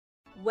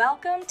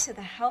Welcome to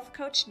the Health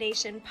Coach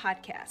Nation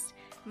podcast.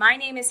 My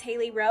name is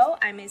Haley Rowe.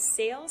 I'm a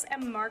sales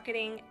and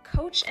marketing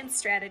coach and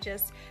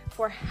strategist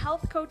for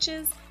health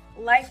coaches,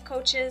 life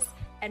coaches,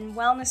 and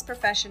wellness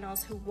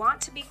professionals who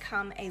want to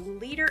become a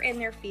leader in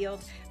their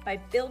field by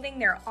building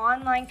their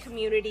online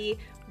community,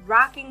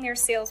 rocking their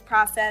sales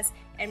process,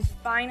 and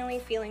finally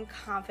feeling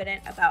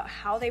confident about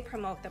how they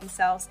promote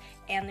themselves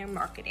and their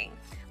marketing.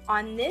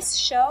 On this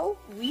show,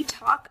 we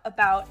talk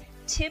about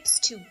tips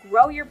to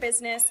grow your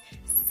business,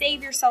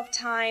 save yourself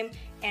time,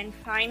 and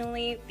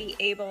finally be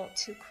able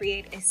to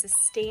create a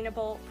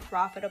sustainable,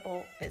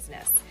 profitable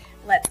business.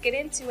 Let's get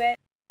into it.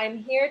 I'm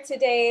here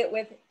today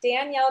with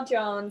Danielle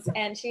Jones,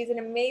 and she's an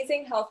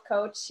amazing health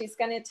coach. She's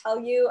going to tell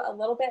you a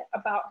little bit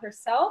about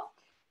herself.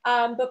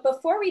 But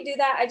before we do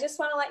that, I just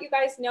want to let you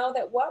guys know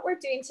that what we're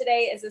doing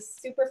today is a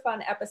super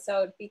fun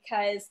episode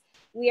because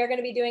we are going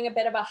to be doing a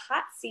bit of a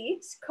hot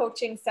seat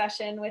coaching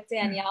session with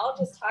Danielle,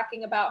 just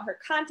talking about her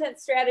content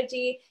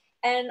strategy.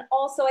 And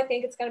also, I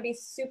think it's going to be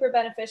super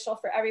beneficial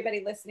for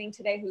everybody listening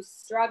today who's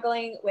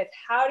struggling with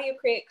how do you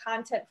create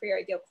content for your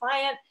ideal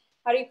client?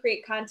 How do you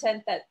create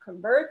content that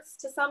converts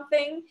to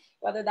something,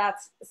 whether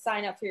that's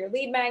sign up for your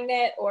lead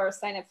magnet or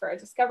sign up for a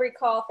discovery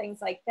call, things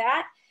like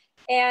that.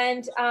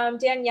 And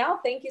Danielle,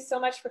 thank you so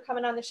much for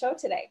coming on the show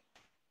today.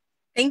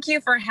 Thank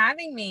you for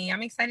having me.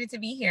 I'm excited to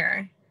be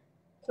here.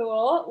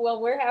 Cool.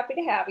 Well, we're happy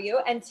to have you.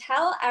 And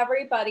tell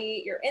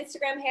everybody your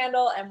Instagram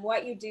handle and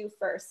what you do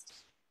first.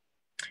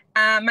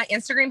 My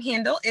Instagram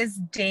handle is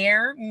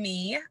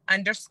dareme_Danielle.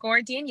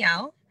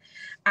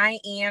 I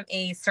am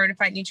a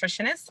certified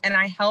nutritionist and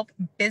I help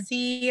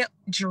busy,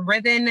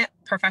 driven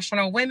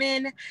professional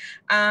women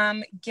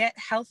get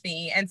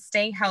healthy and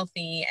stay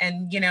healthy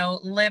and,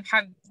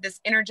 have this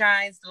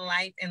energized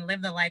life and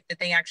live the life that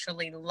they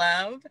actually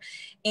love.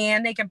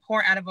 And they can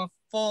pour out of a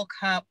full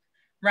cup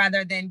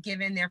rather than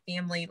giving their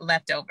family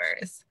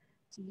leftovers.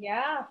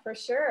 Yeah, for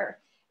sure.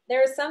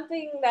 There's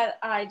something that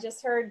I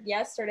just heard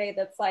yesterday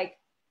that's like,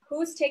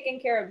 who's taking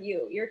care of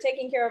you? You're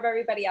taking care of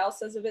everybody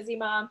else as a busy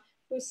mom.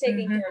 Who's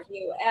taking care of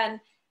you? And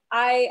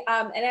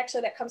and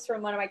actually that comes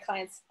from one of my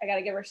clients. I got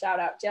to give her a shout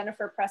out,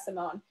 Jennifer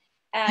Pressimone.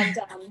 And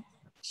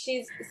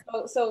she's,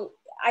 so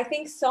I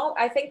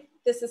think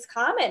this is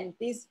common.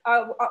 These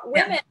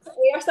women,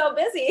 we are so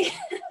busy.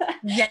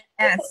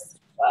 Yes.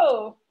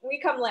 Oh, we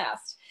come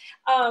last.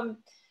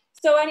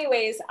 So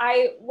anyways,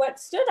 what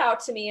stood out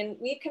to me, and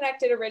we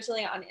connected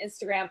originally on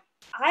Instagram.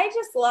 I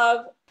just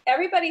love,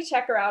 everybody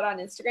check her out on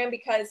Instagram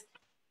because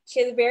she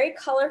has a very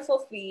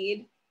colorful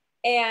feed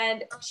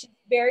and she's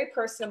very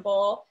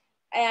personable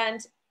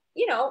and,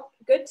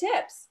 good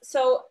tips.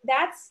 So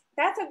that's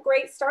a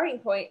great starting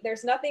point.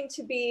 There's nothing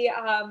to be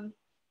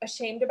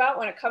ashamed about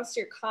when it comes to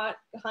your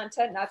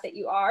content. Not that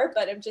you are,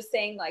 but I'm just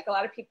saying, like, a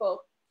lot of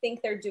people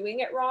think they're doing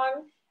it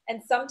wrong.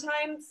 And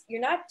sometimes you're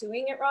not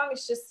doing it wrong.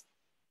 It's just,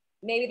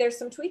 maybe there's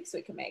some tweaks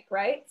we can make,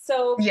 right?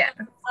 So, yeah.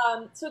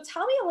 So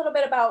tell me a little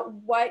bit about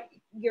what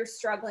you're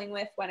struggling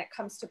with when it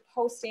comes to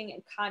posting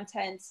and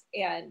content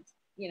and,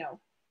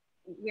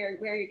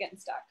 where you're getting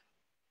stuck.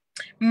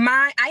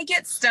 I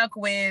get stuck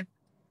with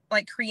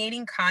like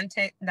creating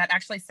content that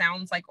actually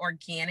sounds like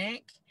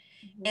organic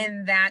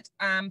and that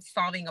I'm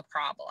solving a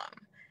problem.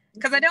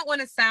 Because I don't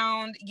want to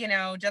sound,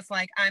 just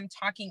like I'm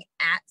talking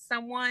at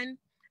someone.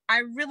 I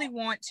really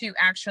want to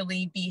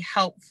actually be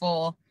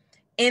helpful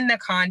in the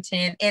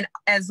content and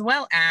as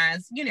well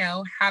as,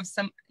 have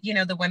some,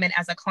 the women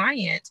as a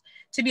client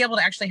to be able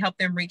to actually help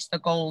them reach the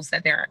goals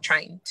that they're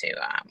trying to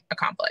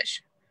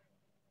accomplish.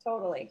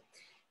 Totally.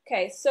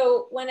 Okay.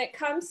 So when it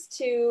comes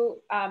to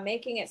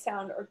making it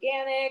sound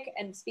organic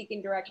and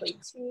speaking directly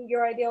to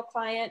your ideal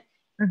client,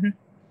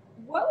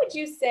 what would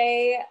you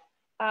say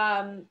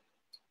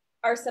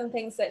are some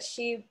things that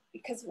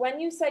because when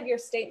you said your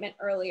statement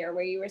earlier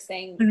where you were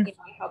saying, I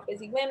help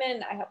busy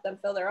women, I help them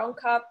fill their own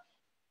cup.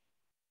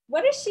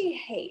 What does she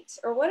hate,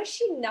 or what is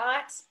she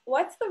not?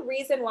 What's the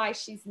reason why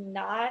she's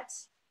not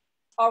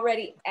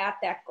already at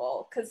that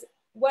goal? Because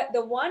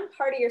the one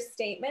part of your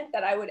statement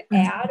that I would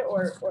add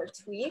or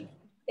tweak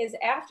is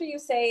after you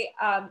say,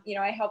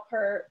 I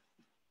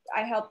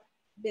help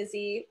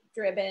busy,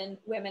 driven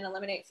women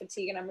eliminate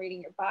fatigue, and I'm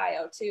reading your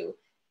bio too.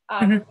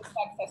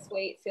 Excess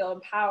weight, feel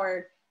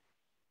empowered.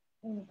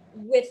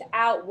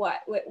 Without what?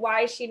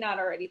 Why is she not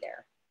already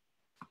there?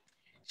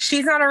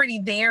 She's not already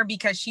there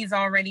because she's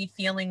already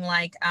feeling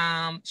like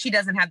she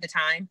doesn't have the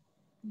time.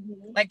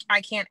 Like I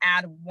can't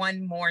add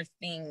one more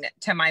thing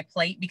to my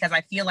plate because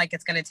I feel like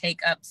it's going to take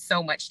up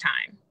so much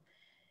time.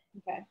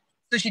 Okay.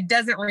 So she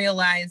doesn't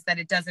realize that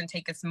it doesn't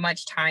take as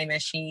much time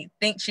as she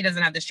thinks. She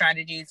doesn't have the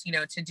strategies,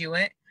 to do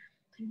it.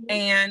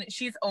 And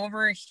she's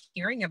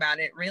overhearing about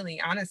it, really,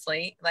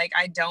 honestly. Like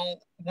I don't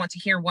want to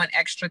hear one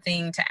extra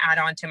thing to add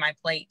on to my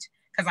plate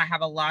because I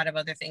have a lot of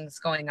other things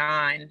going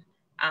on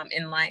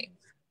in life.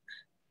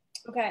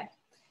 Okay.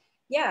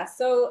 Yeah.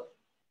 So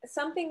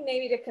something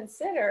maybe to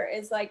consider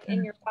is like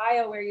in your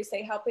bio where you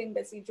say helping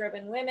busy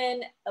driven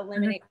women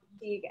eliminate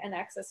fatigue and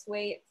excess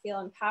weight, feel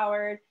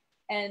empowered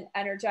and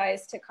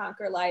energized to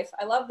conquer life.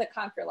 I love the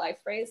conquer life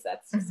phrase.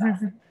 That's just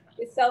awesome.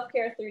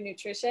 self-care through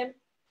nutrition,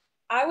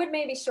 I would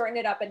maybe shorten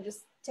it up and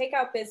just take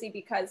out busy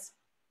because,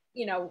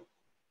 you know,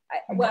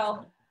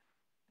 well,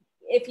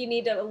 if you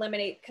need to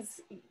eliminate,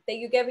 because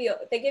they give you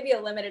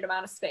a limited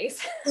amount of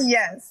space.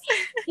 Yes.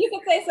 You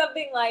could say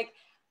something like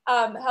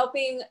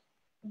helping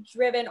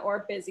driven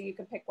or busy. You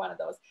can pick one of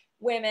those.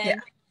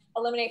 Women,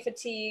 eliminate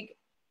fatigue,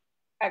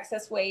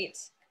 excess weight,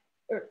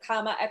 or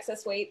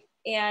excess weight,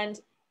 and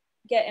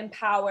get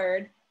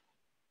empowered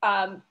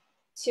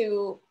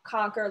to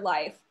conquer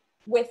life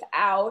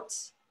without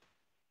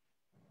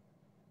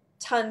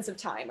tons of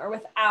time, or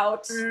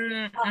without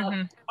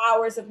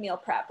hours of meal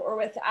prep, or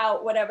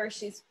without whatever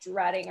she's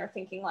dreading or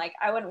thinking like,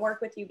 I wouldn't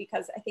work with you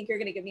because I think you're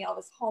going to give me all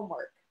this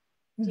homework.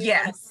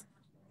 Yes.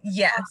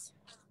 Yes.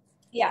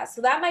 Yeah.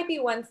 So that might be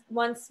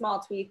one small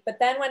tweak. But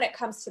then when it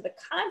comes to the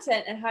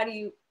content and how do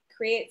you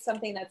create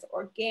something that's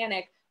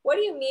organic, what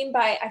do you mean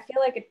by, I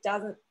feel like it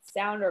doesn't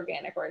sound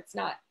organic, or it's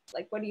not,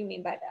 like, what do you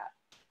mean by that?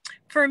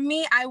 For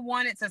me, I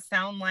want it to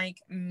sound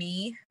like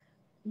me.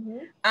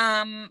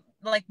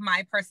 Like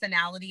my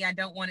personality. I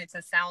don't want it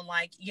to sound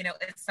like, you know,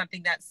 it's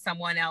something that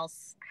someone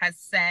else has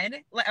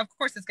said. Like, of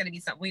course it's going to be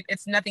something,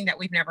 it's nothing that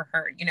we've never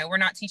heard. You know, we're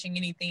not teaching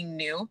anything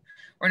new.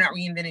 We're not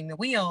reinventing the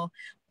wheel,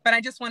 but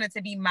I just want it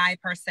to be my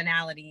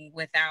personality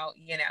without,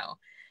 you know,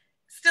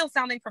 still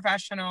sounding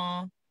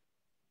professional.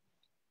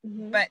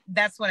 But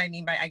that's what I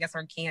mean by, I guess,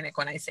 organic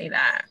when I say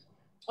that.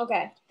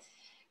 Okay.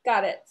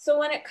 Got it. So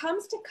when it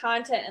comes to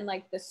content and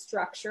like the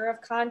structure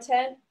of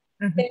content,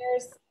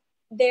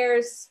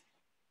 there's,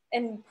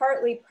 and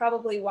partly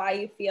probably why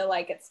you feel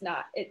like it's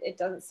not, it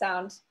doesn't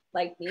sound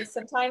like me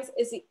sometimes,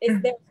 is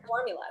there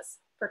formulas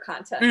for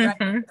content, right?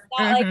 It's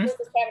not like you're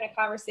just having a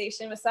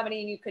conversation with somebody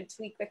and you could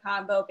tweak the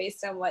combo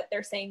based on what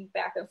they're saying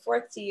back and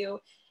forth to you.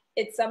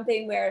 It's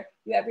something where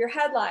you have your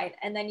headline,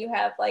 and then you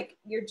have like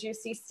your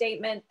juicy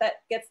statement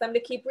that gets them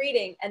to keep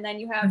reading. And then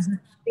you have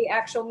the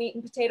actual meat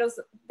and potatoes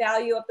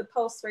value of the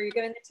post where you're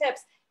giving the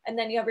tips. And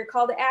then you have your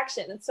call to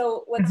action. And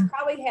so what's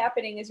probably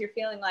happening is you're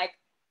feeling like,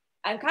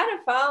 I'm kind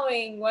of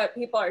following what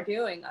people are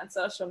doing on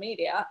social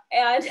media,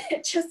 and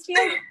it just feels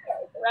good,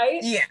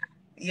 right? Yeah.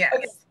 Yes.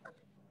 Okay.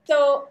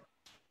 So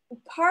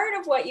part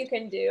of what you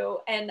can do,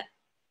 and,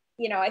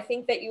 you know, I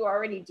think that you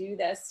already do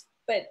this,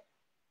 but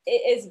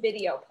it is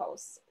video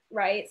posts,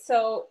 right?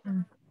 So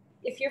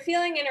if you're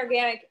feeling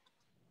inorganic,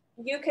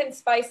 you can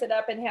spice it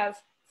up and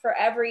have, for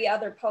every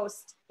other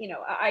post, you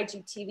know, a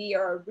IGTV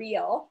or a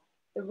reel.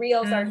 The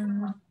reels are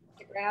on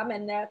Instagram,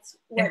 and that's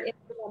what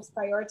Instagram's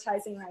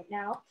prioritizing right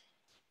now.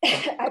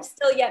 I've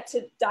still yet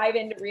to dive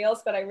into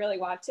reels, but I really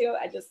want to.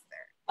 I just,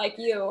 like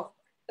you,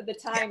 the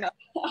time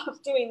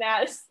of doing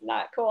that is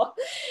not cool.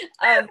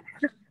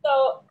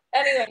 So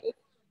anyway,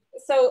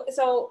 so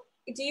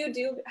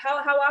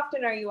how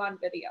often are you on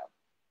video?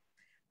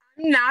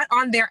 I'm not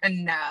on there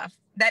enough.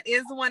 That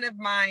is one of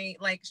my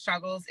like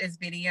struggles, is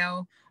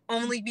video,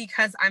 only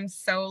because I'm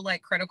so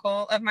like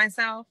critical of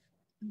myself,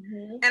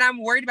 and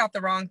I'm worried about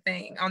the wrong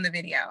thing on the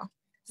video.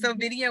 So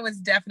video is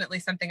definitely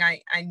something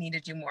I need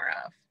to do more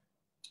of.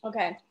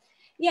 Okay.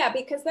 Yeah,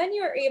 because then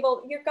you're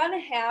going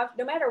to have,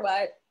 no matter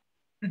what,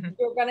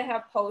 you're going to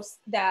have posts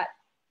that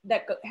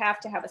have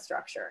to have a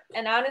structure.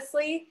 And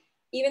honestly,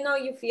 even though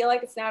you feel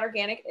like it's not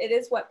organic, it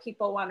is what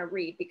people want to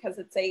read, because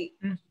it's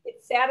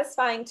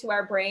satisfying to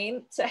our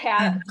brain to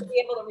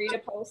be able to read a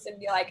post and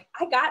be like,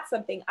 I got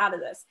something out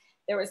of this.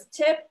 There was a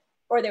tip,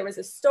 or there was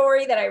a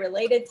story that I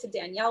related to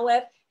Danielle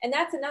with. And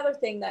that's another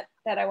thing that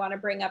I want to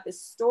bring up,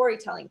 is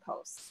storytelling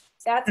posts.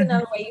 That's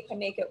another way you can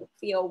make it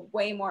feel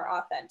way more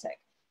authentic.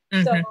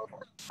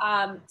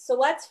 So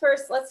let's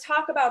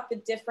talk about the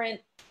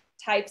different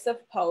types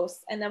of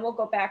posts, and then we'll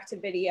go back to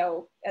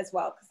video as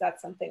well, because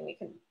that's something we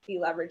can be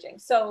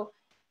leveraging. So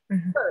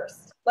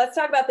first, let's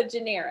talk about the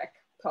generic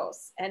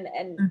posts, and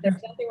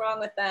there's nothing wrong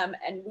with them,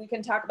 and we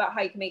can talk about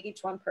how you can make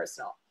each one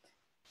personal.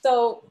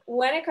 So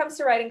when it comes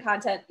to writing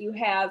content, you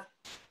have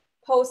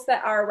posts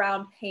that are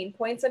around pain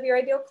points of your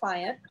ideal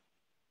client,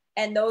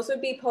 and those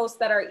would be posts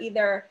that are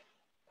either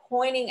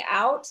pointing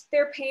out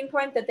their pain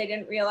point that they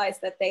didn't realize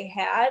that they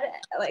had,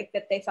 like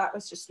that they thought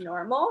was just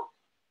normal,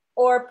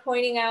 or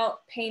pointing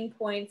out pain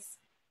points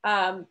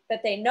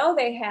that they know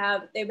they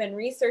have. They've been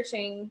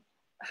researching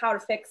how to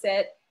fix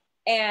it,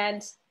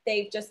 and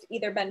they've just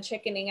either been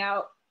chickening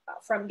out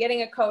from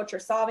getting a coach or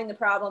solving the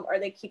problem, or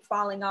they keep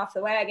falling off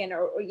the wagon,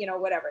 or you know,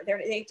 whatever.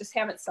 They just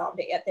haven't solved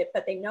it yet,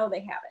 but they know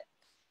they have it.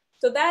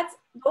 So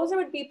those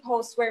would be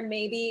posts where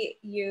maybe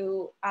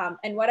you,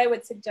 and what I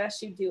would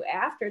suggest you do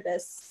after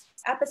this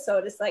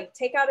episode is like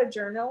take out a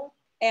journal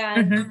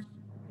and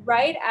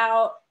write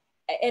out.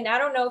 And I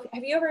don't know,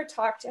 have you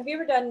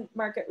ever done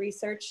market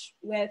research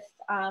with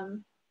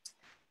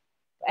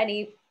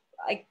any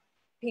like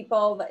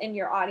people in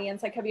your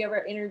audience? Like, have you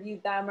ever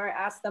interviewed them or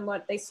asked them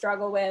what they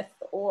struggle with,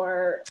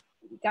 or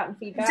gotten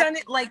feedback? I've done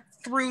it like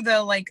through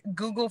the like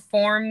Google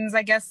Forms,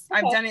 I guess. Okay.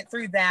 I've done it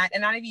through that,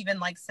 and I've even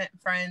like sent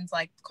friends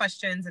like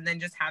questions and then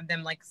just have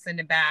them like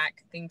send it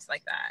back, things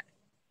like that.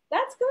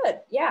 That's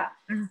good. Yeah.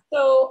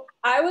 So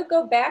I would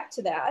go back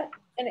to that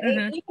And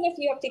Mm-hmm. even if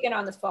you have to get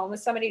on the phone with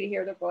somebody to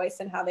hear their voice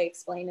and how they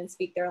explain and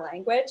speak their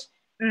language,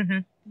 Mm-hmm.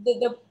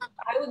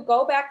 I would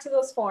go back to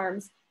those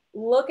forms,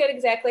 look at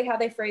exactly how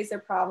they phrase their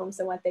problems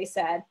and what they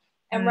said,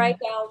 and write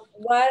down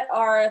what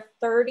are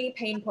 30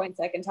 pain points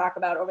I can talk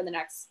about over the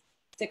next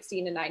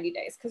 16 to 90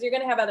 days. Because you're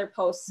going to have other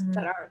posts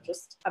that aren't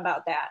just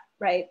about that,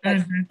 right? But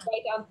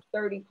write down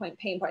 30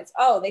 pain points.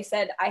 Oh, they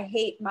said, I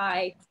hate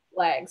my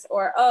legs,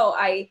 or, oh,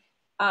 I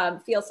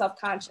feel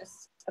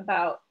self-conscious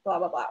about blah,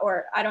 blah, blah,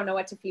 or I don't know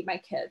what to feed my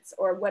kids,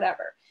 or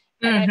whatever.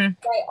 And I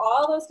write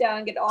all those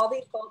down, get all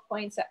these bullet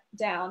points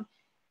down.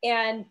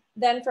 And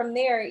then from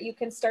there, you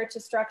can start to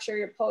structure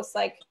your posts,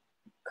 like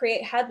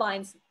create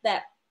headlines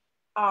that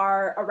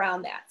are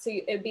around that. So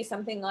it would be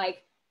something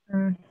like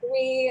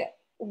 3,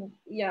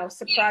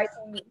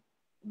 surprising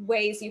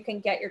ways you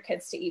can get your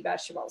kids to eat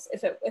vegetables.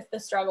 If the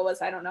struggle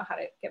was, I don't know how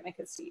to get my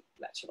kids to eat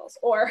vegetables,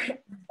 or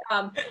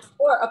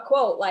a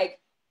quote like,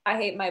 I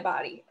hate my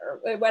body,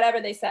 or whatever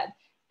they said.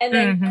 And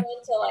then go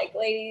into like,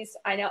 ladies,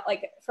 I know,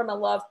 like from a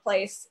love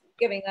place,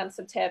 giving them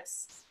some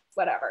tips,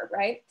 whatever,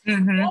 right?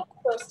 That's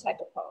those type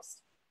of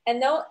posts.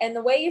 And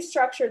the way you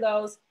structure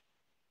those,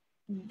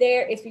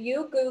 if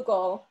you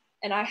Google,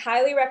 and I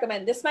highly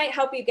recommend, this might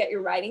help you get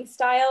your writing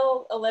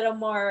style a little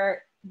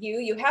more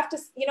you have to,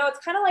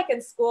 it's kind of like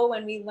in school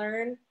when we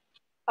learn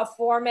a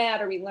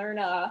format, or we learn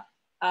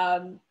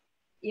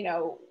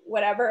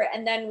whatever.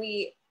 And then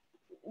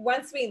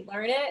once we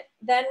learn it,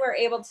 then we're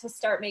able to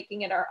start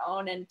making it our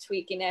own and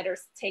tweaking it, or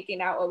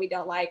taking out what we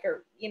don't like,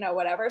 or,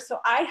 whatever. So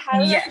I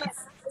highly recommend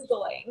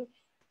Googling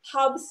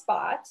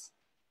HubSpot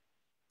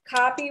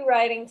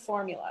copywriting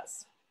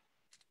formulas.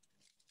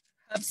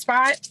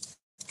 HubSpot?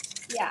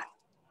 Yeah.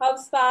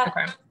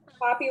 HubSpot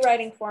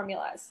copywriting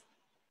formulas.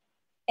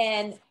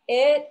 And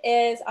it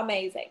is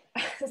amazing.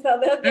 So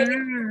they'll give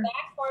you the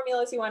exact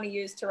formulas you want to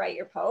use to write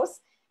your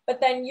posts,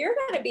 but then you're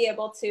going to be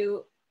able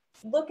to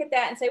look at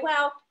that and say,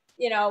 well,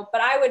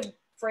 but I would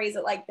phrase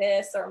it like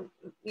this, or,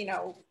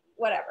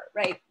 whatever,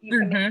 right?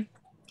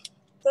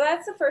 So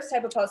that's the first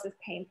type of post, is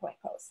pain point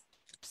post.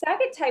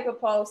 Second type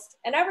of post,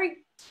 and every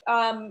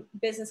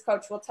business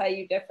coach will tell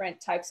you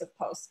different types of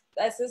posts.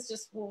 This is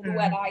just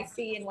what I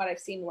see and what I've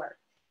seen work.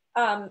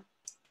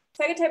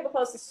 Second type of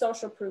post is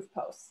social proof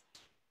posts.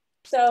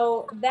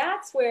 So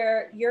that's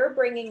where you're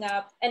bringing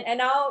up, and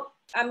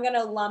I'm going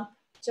to lump,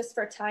 just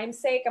for time's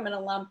sake, I'm going to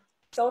lump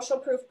social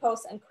proof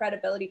posts and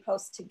credibility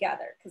posts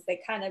together, because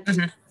they kind of do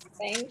the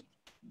same thing.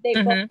 They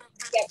both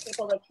get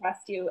people to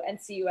trust you and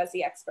see you as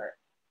the expert.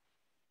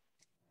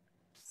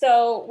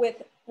 So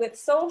with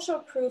social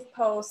proof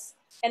posts,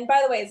 and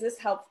by the way, is this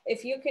helpful?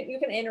 If you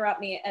can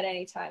interrupt me at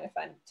any time if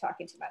I'm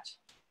talking too much.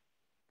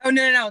 Oh,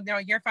 no,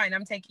 you're fine.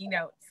 I'm taking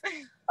notes.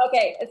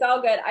 Okay, it's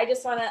all good. I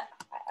just want to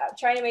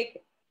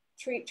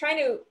trying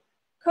to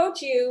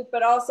coach you,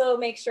 but also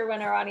make sure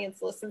when our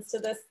audience listens to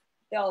this,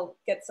 they'll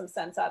get some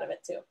sense out of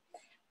it too.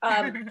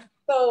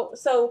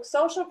 So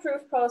social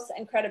proof posts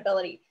and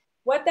credibility.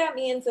 What that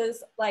means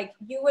is, like,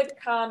 you would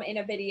come in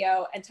a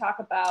video and talk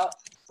about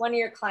one of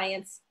your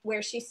clients,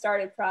 where she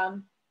started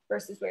from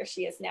versus where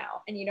she is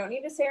now. And you don't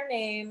need to say her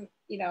name,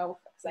 because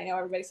I know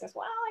everybody says,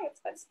 well,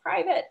 it's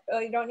private.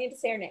 Well, you don't need to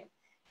say her name.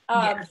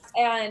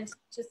 And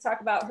just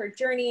talk about her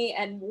journey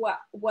and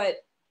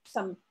what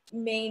some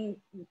main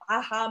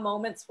aha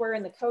moments were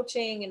in the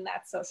coaching, and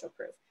that's social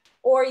proof.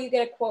 Or you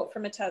get a quote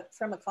from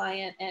a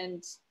client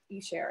and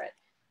you share it.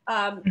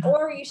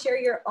 Or you share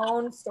your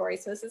own story.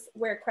 So this is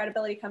where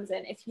credibility comes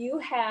in. If you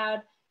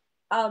had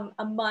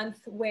a month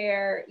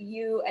where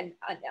you, and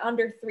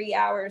under 3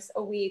 hours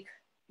a week,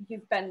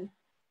 you've been,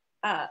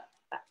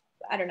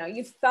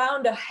 you've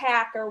found a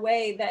hack or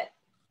way that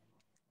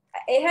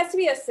it has to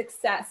be a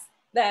success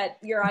that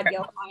your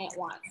ideal client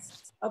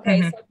wants.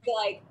 Okay. So I feel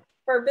like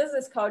for a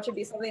business coach, it'd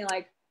be something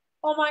like,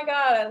 oh my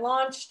God, I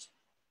launched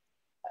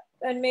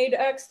and made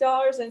X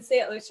dollars in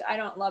sales, which I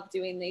don't love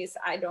doing these.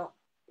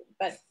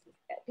 But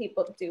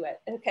people do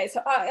it. Okay.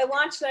 So I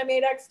launched and I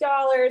made X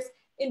dollars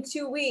in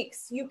 2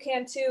 weeks. You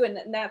can too.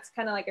 And that's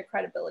kind of like a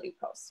credibility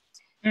post.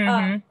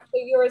 So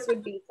yours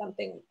would be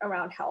something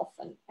around health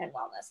and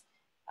wellness.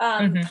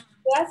 So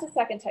that's the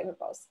second type of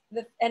post.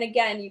 And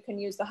again, you can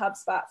use the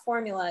HubSpot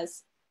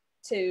formulas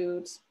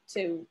to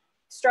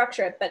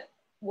structure it, but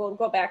we'll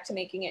go back to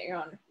making it your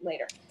own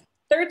later.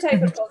 Third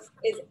type of post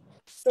is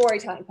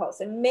storytelling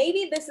posts. And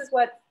maybe this is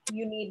what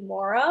you need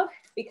more of,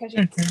 because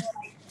you're just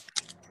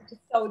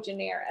so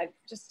generic,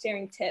 just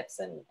sharing tips,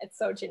 and it's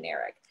so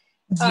generic.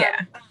 So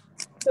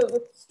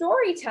with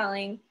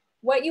storytelling,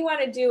 what you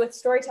want to do with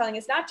storytelling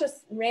is not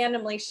just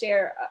randomly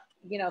share,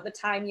 the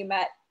time you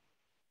met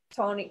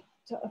Tony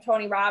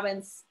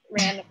Robbins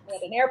randomly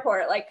at an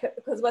airport,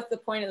 because what's the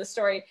point of the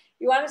story?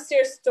 You want to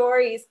share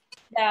stories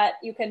that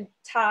you can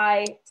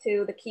tie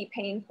to the key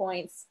pain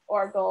points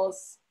or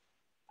goals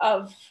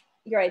of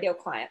your ideal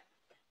client.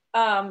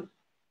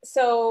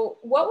 So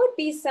what would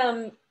be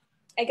some,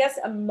 I guess,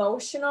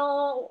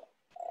 emotional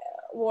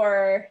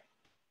or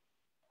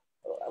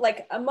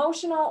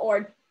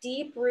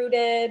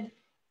deep-rooted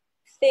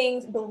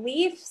things,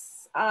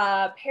 beliefs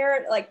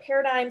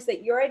paradigms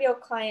that your ideal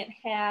client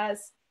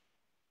has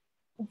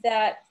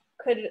that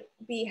could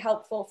be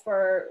helpful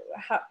for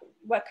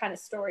what kind of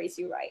stories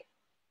you write?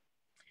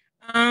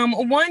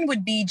 One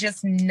would be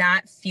just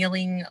not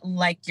feeling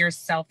like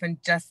yourself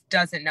and just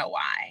doesn't know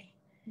why.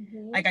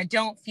 Mm-hmm. Like, I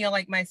don't feel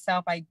like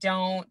myself. I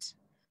don't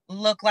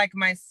look like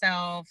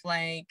myself.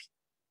 Like,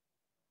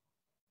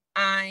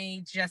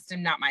 I just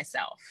am not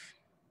myself.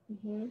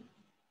 Mm-hmm.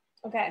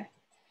 Okay.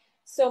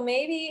 So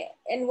maybe,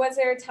 and was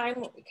there a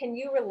time, can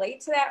you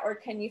relate to that? Or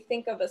can you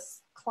think of a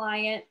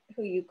client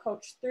who you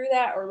coached through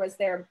that? Or was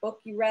there a book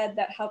you read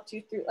that helped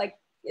you through? Like,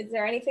 is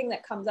there anything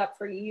that comes up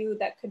for you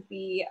that could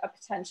be a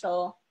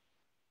potential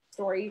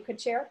story you could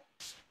share?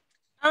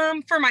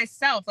 For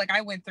myself, like,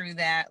 I went through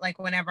that, like,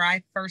 whenever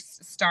I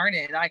first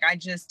started, like, I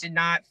just did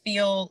not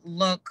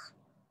look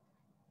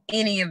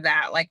any of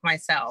that like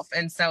myself.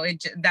 And so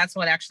that's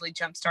what actually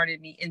jump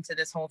started me into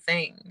this whole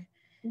thing.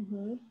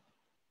 Mm-hmm.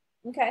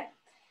 Okay,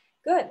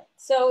 good.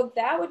 So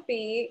that would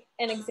be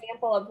an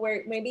example of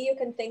where maybe you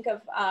can think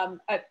of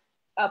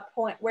a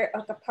point where,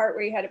 like, a part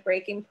where you had a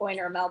breaking point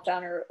or a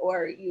meltdown,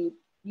 or you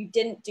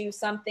didn't do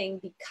something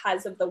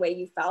because of the way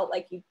you felt.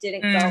 Like, you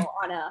didn't go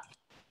on a,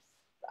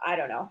 I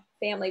don't know,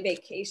 family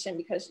vacation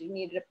because you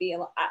needed to be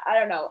alone. I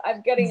don't know.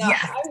 I'm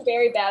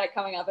very bad at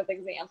coming up with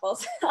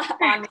examples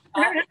on the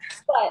topic.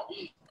 But,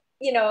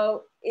 you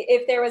know,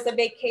 if there was a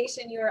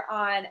vacation you were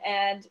on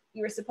and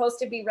you were supposed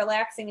to be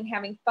relaxing and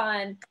having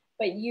fun,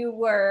 but you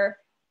were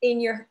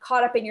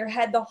caught up in your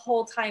head the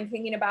whole time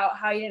thinking about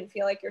how you didn't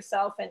feel like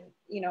yourself and,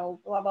 you know,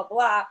 blah, blah,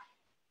 blah,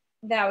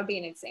 that would be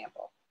an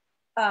example.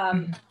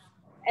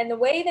 And the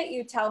way that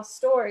you tell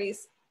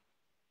stories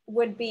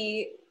would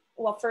be,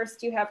 well,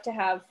 first you have to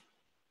have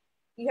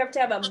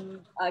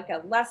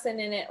a lesson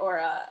in it, or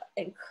a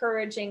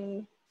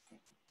encouraging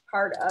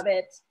part of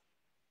it.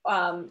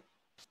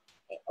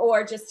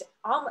 Or just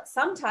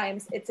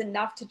sometimes it's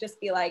enough to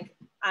just be like,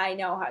 I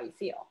know how you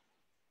feel,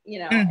 you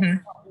know, you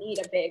don't need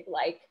a big,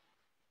 like,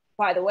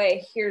 by the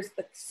way, here's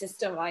the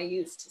system I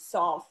use to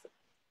solve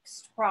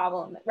this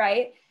problem,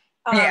 right?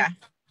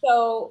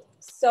 So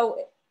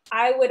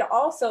I would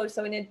also,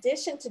 so in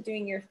addition to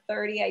doing your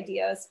 30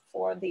 ideas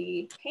for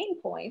the pain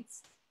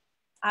points,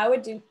 I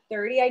would do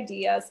 30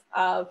 ideas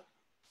of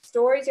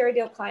stories your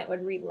ideal client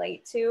would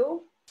relate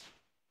to,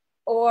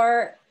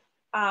 or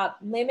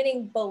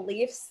limiting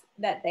beliefs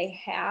that they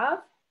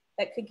have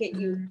that could get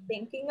you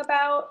thinking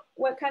about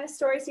what kind of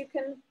stories you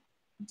can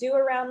do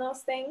around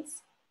those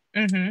things.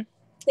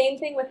 Same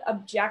thing with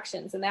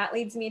objections. And that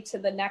leads me to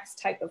the next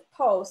type of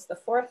post, the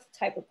fourth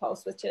type of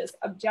post, which is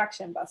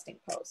objection busting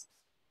posts.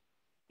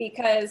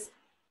 Because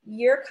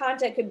your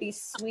content could be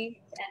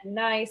sweet and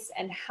nice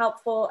and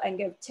helpful and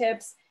give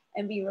tips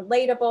and be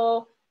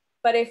relatable.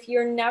 But if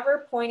you're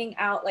never pointing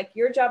out, like,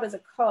 your job as a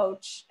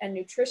coach and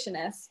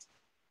nutritionist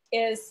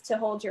is to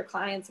hold your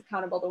clients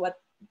accountable to what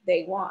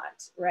they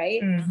want,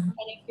 right? And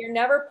if you're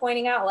never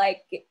pointing out,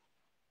 like,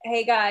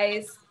 hey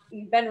guys,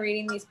 you've been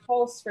reading these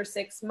posts for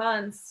 6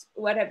 months.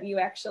 What have you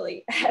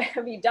actually,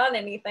 have you done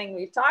anything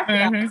we've talked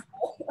about,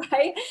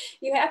 right?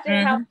 You have to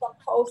have some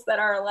posts that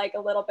are like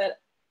a little bit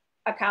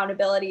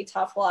accountability,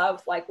 tough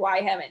love, like, why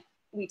haven't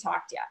we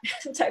talked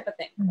yet type of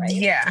thing, right?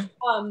 Yeah.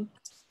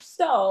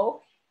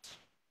 So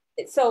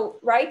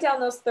write down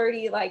those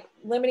 30, like,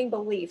 limiting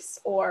beliefs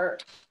or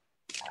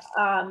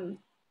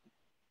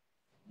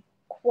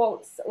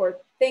quotes or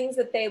things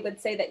that they would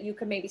say that you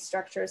could maybe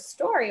structure a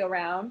story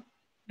around.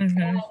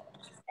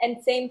 And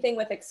same thing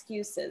with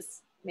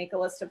excuses. Make a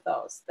list of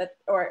those, that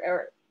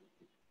or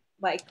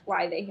like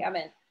why they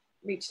haven't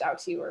reached out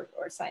to you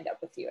or signed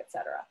up with you,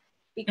 etc.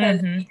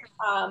 Because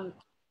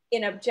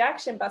in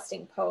objection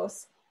busting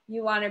posts,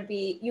 you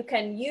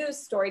can use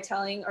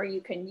storytelling, or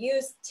you can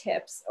use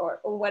tips or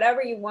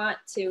whatever you want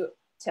to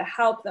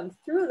help them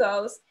through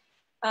those.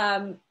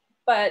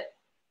 But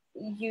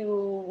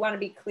you want to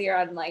be clear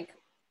on, like,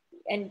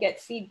 and get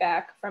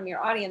feedback from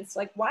your audience,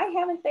 like, why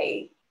haven't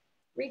they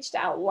reached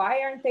out?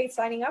 Why aren't they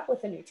signing up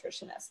with a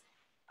nutritionist?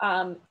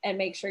 And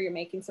make sure you're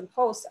making some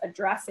posts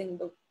addressing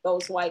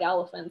those white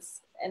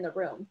elephants in the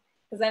room,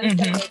 because then it's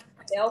going to make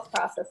the sales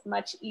process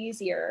much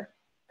easier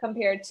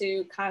compared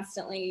to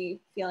constantly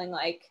feeling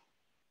like,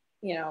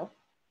 you know,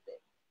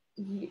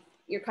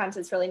 your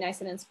content's really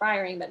nice and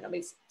inspiring, but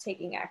nobody's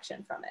taking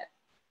action from it.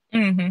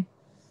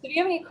 Do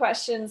you have any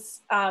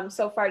questions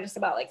so far, just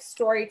about, like,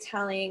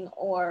 storytelling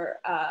or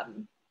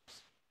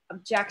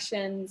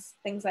objections,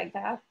 things like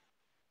that?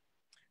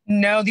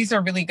 No, these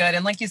are really good.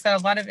 And like you said,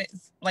 a lot of it,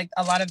 like,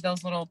 a lot of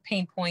those little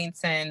pain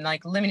points and,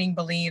 like, limiting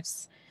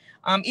beliefs,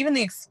 even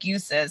the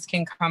excuses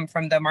can come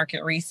from the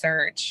market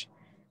research,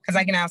 because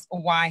I can ask,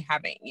 well, why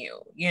haven't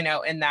you, you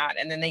know, in that,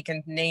 and then they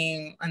can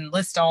name and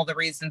list all the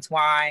reasons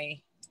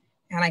why,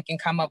 and I can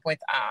come up with,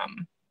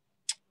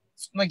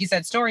 like you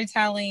said,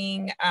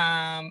 storytelling,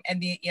 and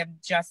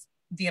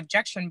the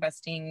objection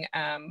busting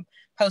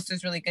post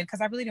is really good,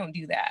 because I really don't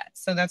do that.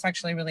 So that's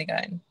actually really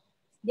good.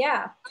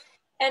 Yeah.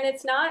 And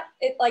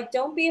like,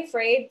 don't be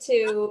afraid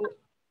to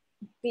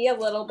be a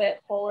little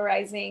bit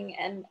polarizing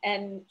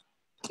and,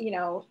 you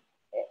know,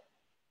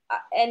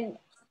 and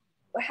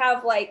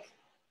have like,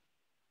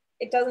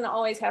 it doesn't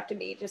always have to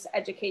be just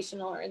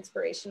educational or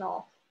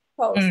inspirational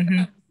posts.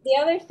 The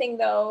other thing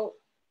though,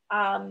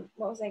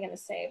 what was I going to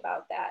say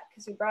about that?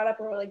 Because you brought up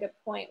a really good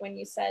point when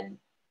you said,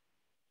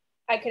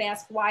 I could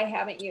ask, why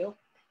haven't you?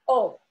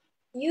 Oh,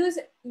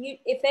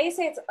 if they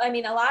say it's, I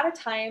mean, a lot of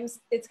times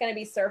it's going to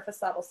be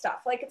surface level stuff.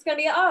 Like it's going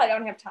to be, oh, I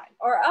don't have time,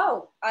 or,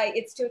 oh,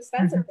 it's too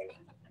expensive for me.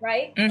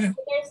 Right. But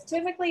there's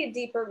typically a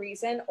deeper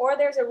reason, or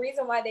there's a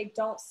reason why they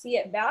don't see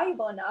it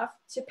valuable enough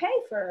to pay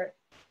for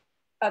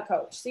a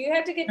coach. So you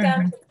have to get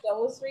down to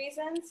those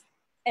reasons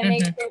and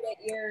make sure that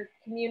you're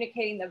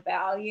communicating the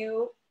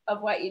value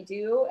of what you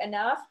do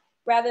enough,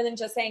 rather than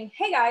just saying,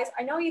 hey guys,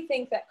 I know you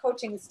think that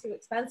coaching is too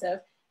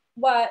expensive,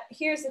 but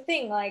here's the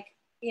thing, like,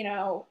 you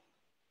know,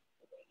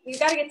 you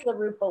got to get to the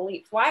root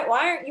belief. Why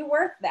aren't you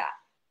worth that?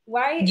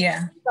 Why?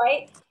 Yeah.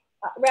 Right.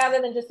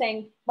 Rather than just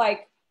saying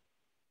like,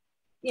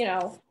 you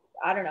know,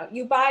 I don't know,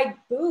 you buy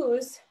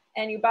booze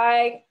and you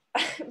buy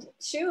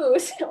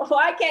shoes.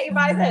 Why can't you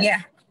buy this?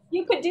 Yeah.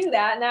 You could do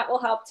that and that will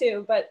help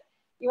too. But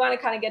you want to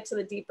kind of get to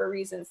the deeper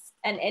reasons,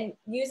 and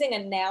using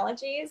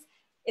analogies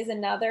is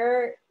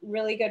another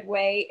really good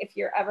way. If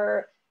you're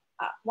ever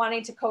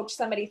wanting to coach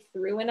somebody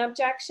through an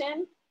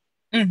objection,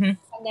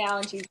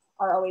 analogies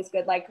are always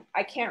good. Like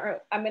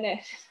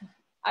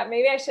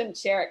maybe I shouldn't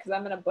share it because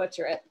I'm going to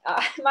butcher it.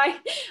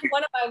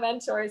 One of my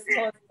mentors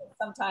told me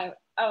sometime,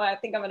 oh, I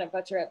think I'm going to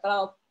butcher it,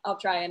 but I'll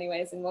try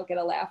anyways, and we'll get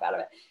a laugh out of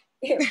it.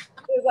 It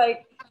was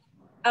like,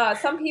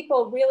 some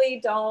people really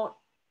don't,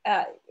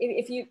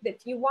 if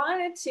you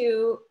wanted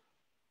to,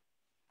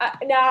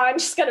 no, I'm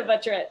just going to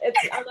butcher it.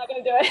 I'm not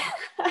going to do it.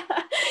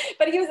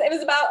 But it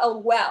was about a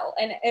well,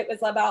 and it was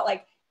about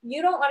like,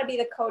 you don't want to be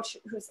the coach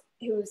who's,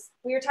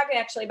 we were talking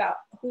actually about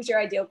who's your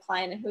ideal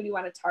client and who do you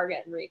want to target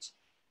and reach.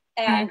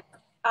 And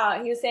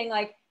he was saying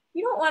like,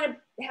 you don't want to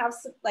have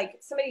like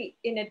somebody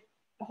in a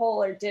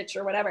hole or ditch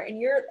or whatever,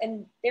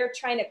 and they're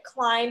trying to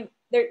climb.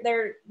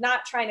 They're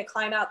not trying to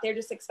climb out. They're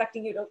just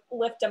expecting you to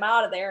lift them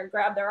out of there and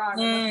grab their arm.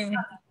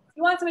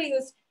 You want somebody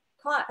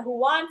who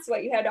wants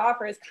what you had to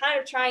offer, is kind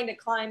of trying to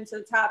climb to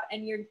the top,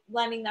 and you're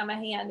lending them a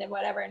hand and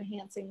whatever,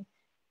 enhancing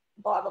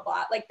blah, blah,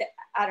 blah. Like,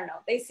 I don't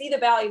know. They see the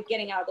value of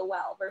getting out of the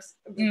well versus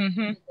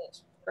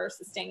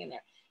staying in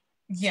there.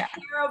 Yeah.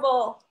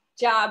 Terrible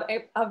job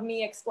of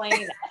me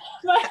explaining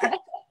that.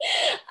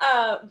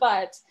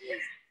 But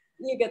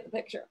you get the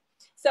picture.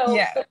 So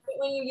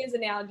when you use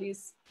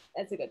analogies,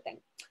 that's a good thing.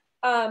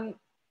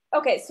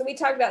 Okay, so we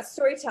talked about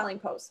storytelling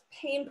posts,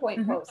 pain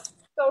point posts,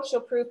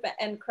 social proof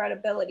and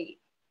credibility,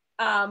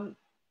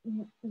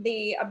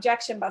 the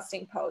objection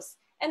busting posts.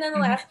 And then the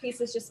last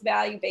piece is just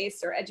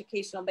value-based or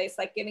educational based,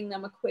 like giving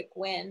them a quick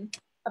win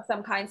of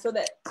some kind so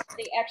that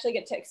they actually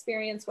get to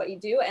experience what you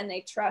do and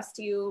they trust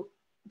you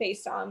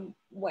based on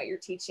what you're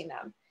teaching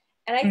them.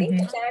 And I think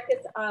that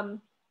is,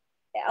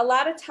 a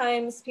lot of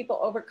times people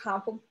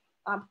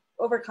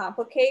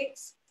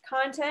overcomplicate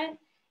content.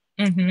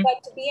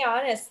 But to be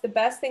honest, the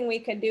best thing we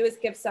can do is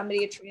give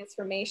somebody a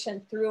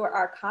transformation through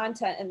our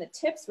content and the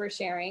tips we're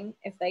sharing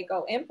if they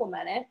go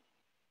implement it,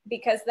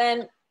 because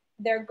then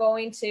they're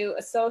going to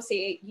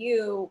associate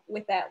you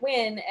with that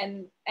win.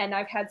 And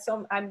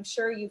I'm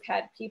sure you've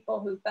had people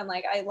who've been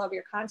like, I love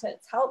your content,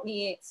 it's helped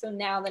me. So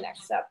now the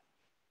next step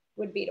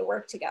would be to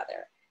work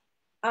together.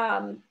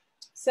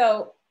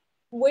 So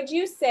would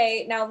you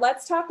say, now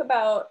let's talk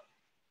about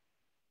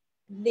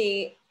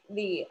the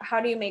how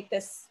do you make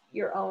this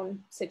your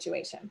own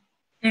situation?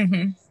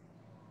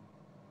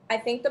 I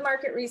think the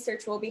market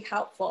research will be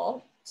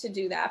helpful to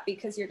do that,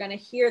 because you're going to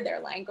hear their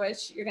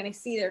language, you're going to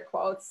see their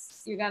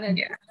quotes, you're going to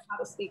know how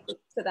to speak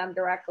to them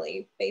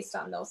directly based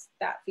on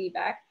that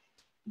feedback.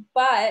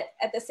 But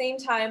at the same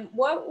time,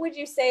 what would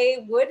you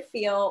say would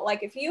feel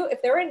like if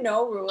there were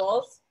no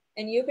rules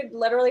and you could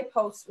literally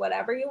post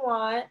whatever you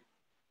want,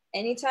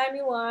 anytime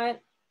you want,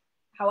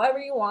 however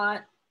you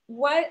want,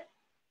 what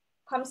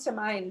comes to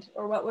mind,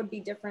 or what would be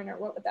different, or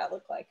what would that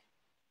look like?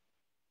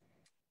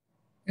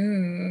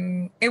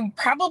 It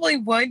probably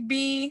would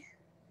be,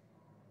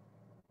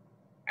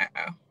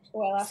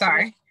 well,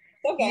 sorry.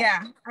 Okay.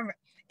 Yeah.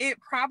 It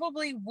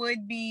probably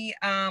would be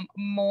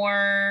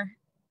more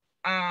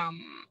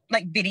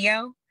like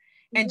video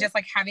and just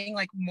like having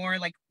like more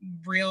like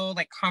real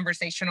like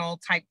conversational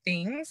type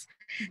things,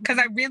 because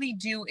I really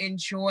do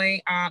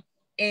enjoy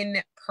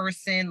in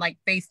person, like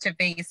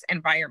face-to-face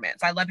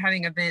environments. I love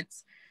having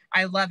events.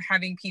 I love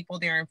having people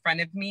there in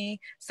front of me.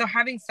 So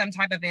having some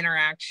type of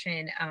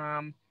interaction,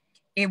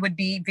 it would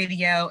be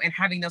video and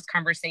having those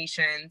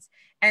conversations,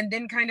 and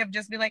then kind of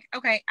just be like,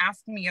 okay,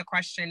 ask me a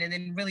question, and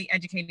then really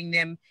educating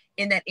them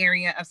in that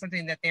area of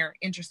something that they're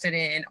interested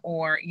in,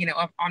 or, you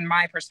know, on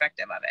my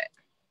perspective of it.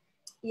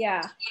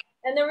 Yeah.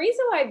 And the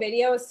reason why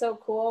video is so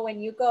cool when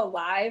you go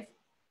live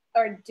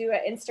or do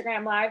an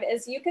Instagram live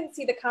is you can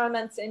see the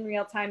comments in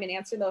real time and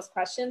answer those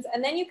questions.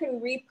 And then you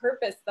can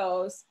repurpose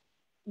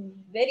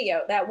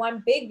that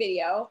one big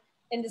video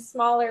into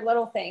smaller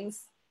little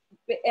things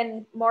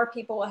and more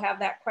people will have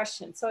that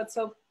question. So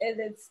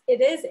it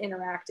is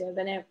interactive,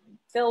 and it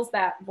fills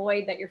that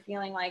void that you're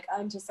feeling like,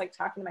 I'm just like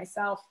talking to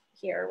myself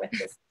here with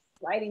this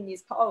writing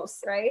these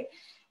posts, right?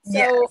 So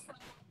yes.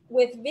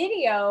 with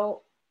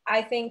video,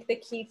 I think the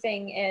key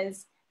thing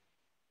is,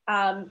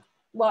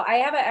 well, I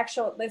have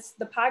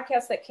the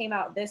podcast that came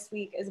out this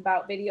week is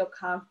about video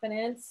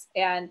confidence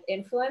and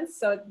influence.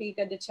 So it'd be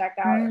good to check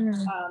out.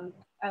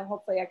 And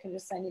hopefully I can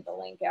just send you the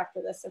link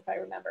after this if I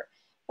remember.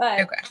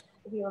 But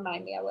if you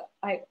remind me, I will.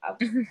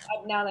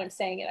 Now that I'm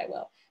saying it, I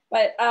will.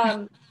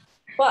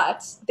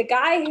 But the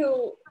guy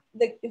who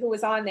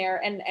was on there,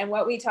 and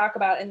what we talk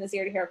about in the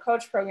Zero to Hero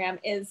Coach program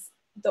is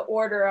the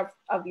order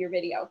of your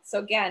video. So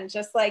again,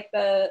 just like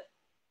the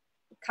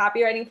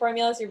copywriting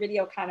formulas, your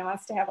video kind of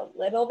wants to have a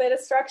little bit of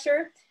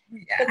structure.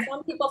 Yeah. But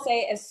some people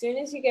say, as soon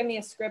as you give me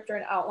a script or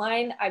an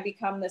outline, I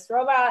become this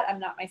robot. I'm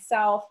not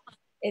myself.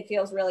 It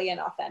feels really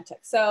inauthentic.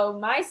 So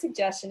my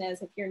suggestion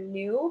is, if you're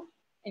new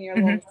and you're a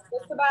little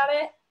nervous about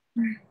it,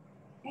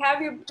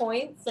 have your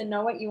points and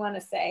know what you want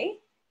to say,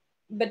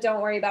 but don't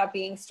worry about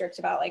being strict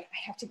about like,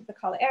 I have to give the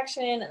call to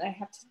action and I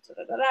have to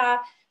da-da-da-da.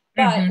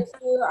 But if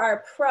you are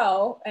a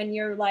pro and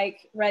you're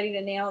like ready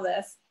to nail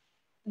this,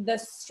 the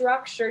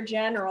structure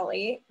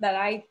generally that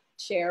I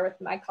share with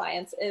my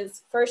clients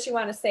is, first you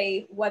want to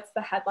say what's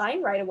the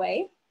headline right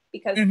away,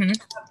 because you have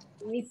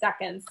 3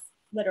 seconds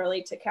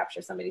literally to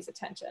capture somebody's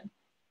attention.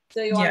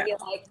 So you want to be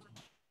like,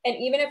 and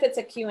even if it's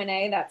a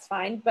Q&A, that's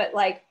fine. But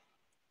like,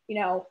 you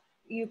know,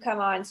 you come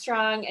on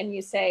strong and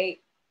you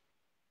say,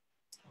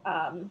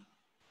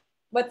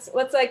 what's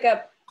like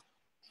a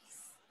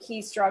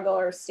key struggle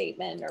or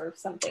statement or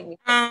something?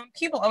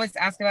 People always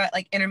ask about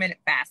like intermittent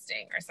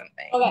fasting or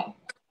something. Okay.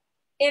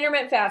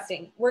 Intermittent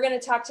fasting. We're going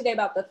to talk today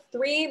about the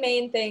 3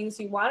 main things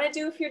you want to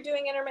do if you're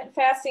doing intermittent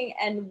fasting,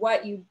 and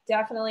what you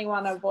definitely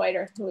want to avoid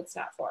or who it's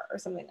not for, or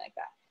something like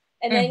that.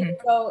 And then you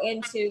go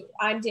into,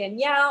 I'm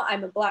Danielle,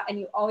 I'm a Black, and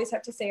you always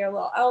have to say your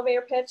little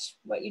elevator pitch,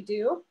 what you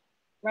do,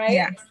 right?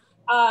 Yeah.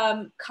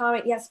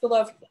 Comment yes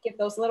below, give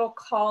those little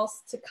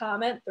calls to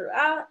comment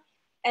throughout.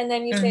 And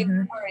then you say,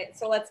 all right,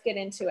 so let's get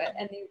into it.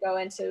 And you go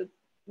into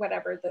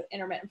whatever the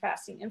intermittent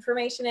fasting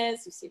information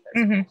is. You see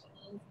first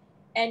questions.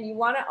 And you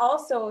want to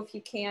also, if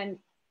you can,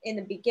 in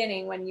the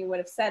beginning, when you would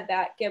have said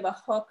that, give a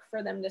hook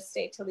for them to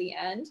stay till the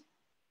end.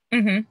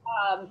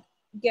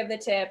 Give the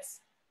tips,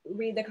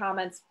 read the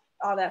comments,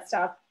 all that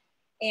stuff.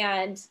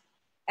 And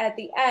at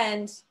the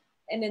end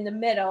and in the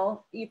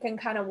middle, you can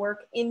kind of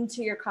work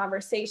into your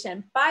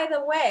conversation. By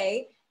the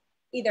way,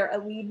 either a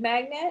lead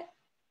magnet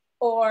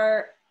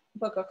or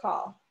book a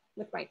call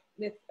with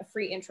a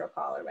free intro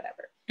call or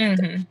whatever.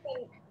 So,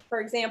 for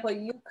example,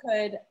 you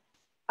could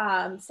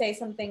say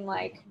something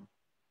like,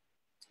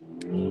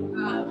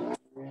 you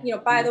know,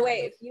 by the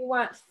way, if you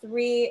want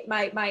 3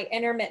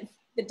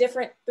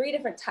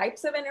 different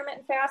types of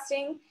intermittent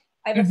fasting,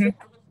 I have a free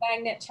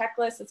magnet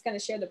checklist that's going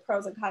to share the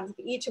pros and cons of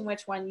each, and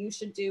which one you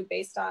should do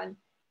based on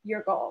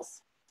your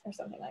goals, or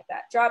something like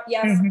that. Drop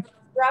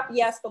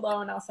yes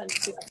below, and I'll send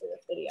it to you after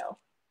this video,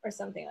 or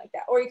something like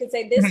that. Or you could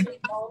say, this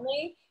week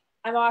only,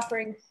 I'm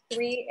offering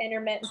 3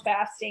 intermittent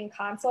fasting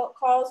consult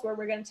calls where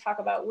we're going to talk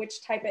about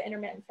which type of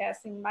intermittent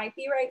fasting might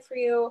be right for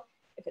you.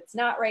 If it's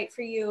not right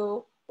for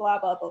you, blah,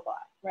 blah, blah, blah,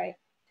 right?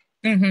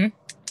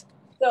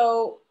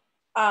 So,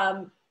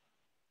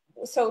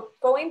 so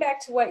going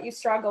back to what you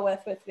struggle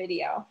with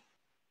video,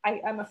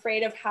 I'm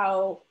afraid of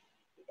how,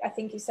 I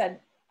think you said,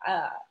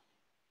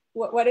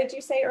 what did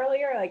you say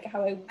earlier? Like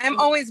how I'm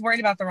always worried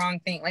about the wrong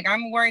thing. Like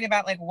I'm worried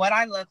about like what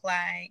I look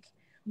like.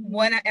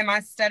 What am I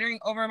stuttering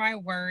over my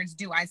words?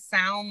 Do I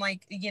sound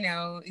like, you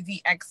know,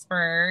 the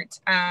expert,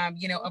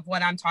 you know, of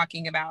what I'm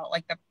talking about,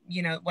 like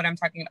what I'm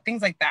talking about,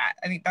 things like that.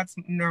 I think that's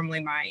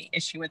normally my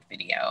issue with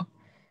video.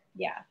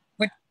 Yeah.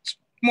 Which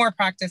more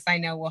practice I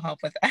know will help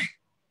with that.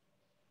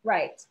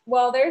 Right.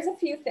 Well, there's a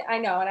few things I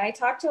know, and I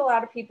talk to a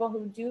lot of people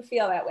who do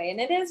feel that way. And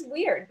it is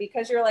weird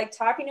because you're like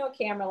talking to a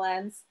camera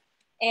lens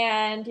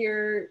and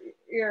you're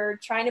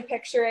trying to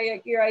picture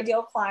your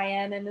ideal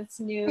client, and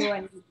it's new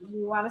and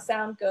you want to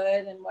sound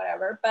good and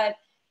whatever. But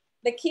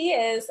the key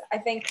is, I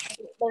think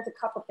there's a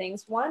couple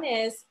things. One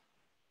is,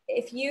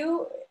 if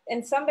you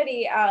and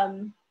somebody,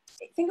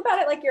 think about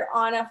it like you're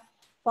on a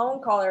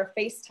phone call or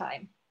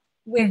FaceTime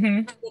with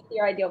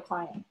your ideal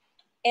client.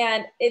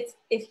 And if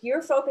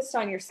you're focused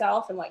on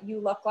yourself and what you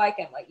look like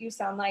and what you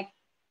sound like,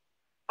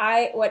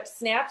 what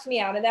snapped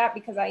me out of that,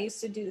 because I used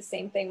to do the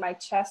same thing, my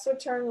chest would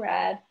turn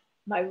red,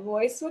 my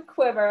voice would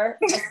quiver.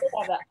 I still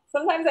have that.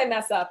 Sometimes I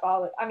mess up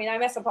I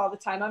mess up all the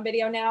time on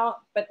video now,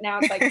 but now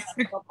it's like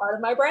a part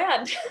of my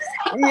brand.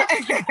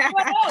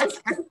 What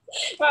else?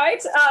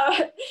 Right?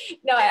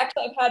 No,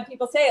 actually I've had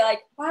people say like,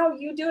 wow,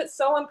 you do it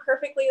so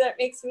imperfectly that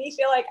makes me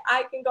feel like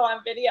I can go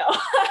on video.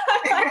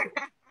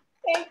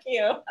 Thank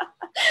you.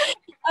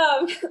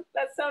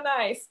 That's so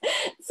nice.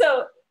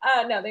 So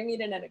no, they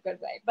mean it in a good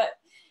way, but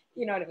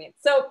you know what I mean.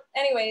 So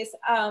anyways,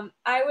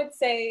 I would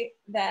say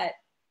that,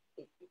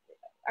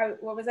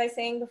 what was I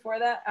saying before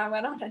that? I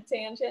went on a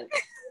tangent.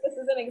 This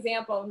is an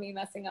example of me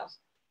messing up.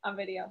 on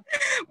video.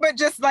 But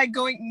just like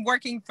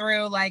working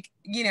through like,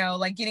 you know,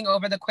 like getting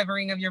over the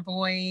quivering of your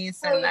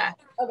voice and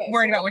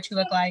worrying about what you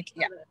look like.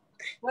 Yeah.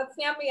 What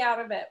snapped me out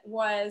of it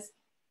was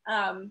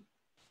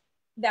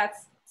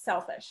that's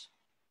selfish,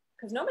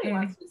 because nobody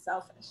wants to be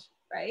selfish,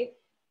 right?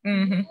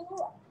 You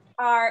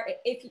are,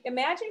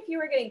 imagine if you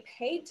were getting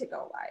paid to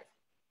go live,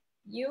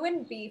 you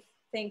wouldn't be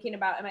thinking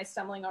about, am I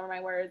stumbling over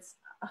my words?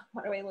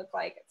 What do I look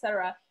like,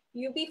 etc.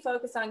 You'd be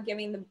focused on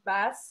giving the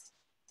best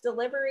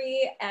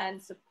delivery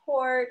and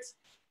support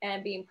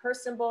and being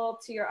personable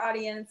to your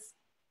audience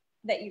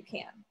that you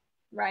can,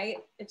 right?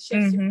 It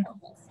shifts your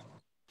focus.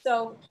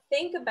 So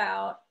think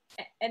about,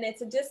 and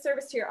it's a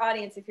disservice to your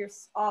audience if you're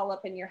all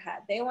up in your head.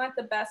 They want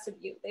the best of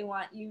you. They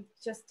want you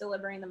just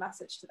delivering the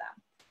message to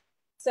them.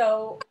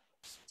 So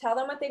tell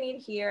them what they need to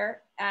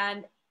hear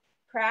and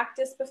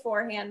practice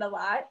beforehand a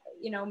lot.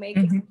 You know, make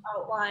an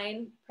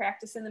outline,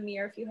 practice in the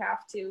mirror if you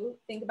have to.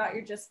 Think about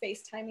you're just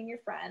FaceTiming your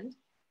friend.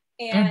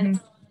 And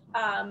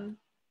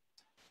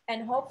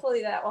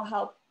hopefully that will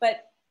help.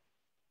 But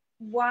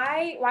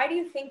why do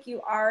you think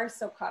you are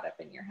so caught up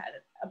in your head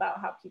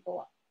about how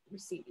people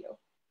receive you?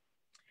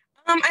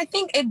 I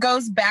think it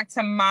goes back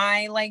to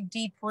my like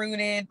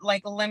deep-rooted,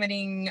 like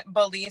limiting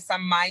beliefs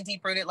on my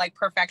deep-rooted, like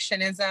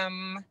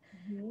perfectionism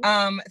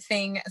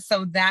thing.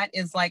 So that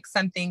is like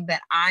something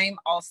that I'm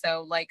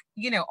also like,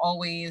 you know,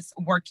 always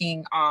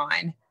working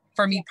on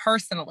for me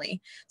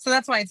personally. So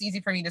that's why it's easy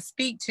for me to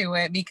speak to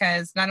it,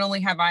 because not only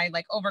have I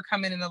like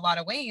overcome it in a lot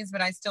of ways,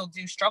 but I still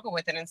do struggle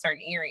with it in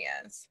certain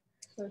areas.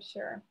 For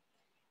sure.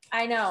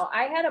 I know.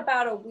 I had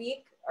about a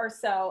week or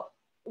so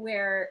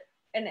where,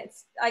 and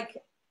it's like,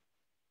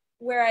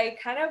 where I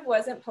kind of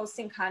wasn't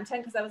posting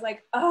content because I was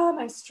like, oh,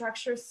 my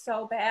structure's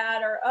so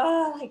bad, or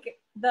oh, like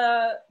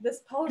this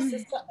post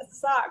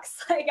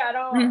sucks. Like I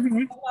don't have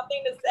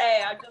nothing to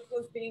say. I just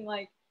was being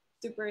like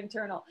super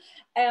internal,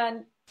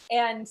 and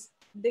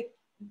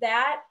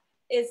that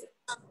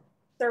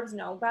serves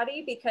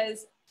nobody,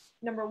 because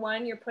number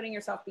one, you're putting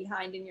yourself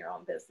behind in your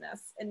own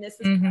business, and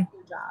this is your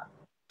job.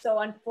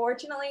 So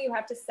unfortunately, you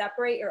have to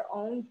separate your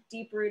own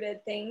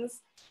deep-rooted things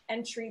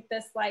and treat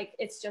this like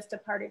it's just a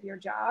part of your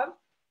job.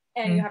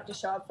 And you have to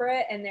show up for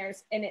it. And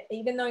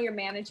even though you're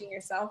managing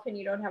yourself and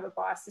you don't have a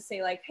boss to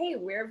say like, hey,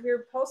 where have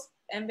your posts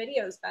and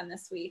videos been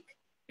this week?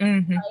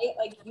 Right?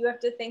 Like you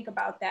have to think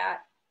about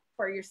that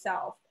for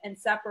yourself and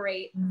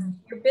separate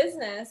your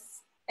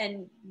business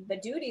and the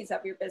duties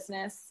of your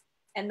business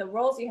and the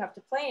roles you have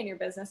to play in your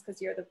business,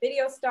 because you're the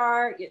video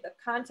star, you're the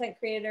content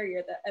creator,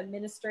 you're the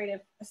administrative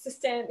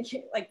assistant,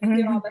 like you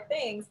do all the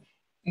things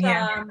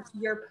from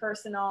your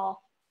personal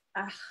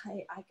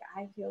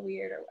I feel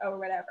weird or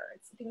whatever.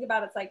 Think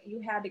about it's like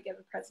you had to give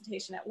a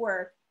presentation at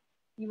work.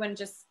 You wouldn't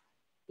just,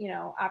 you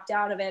know, opt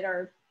out of it,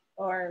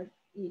 or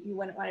you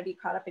wouldn't want to be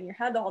caught up in your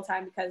head the whole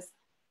time because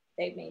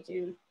they made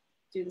you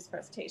do this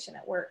presentation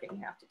at work and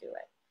you have to do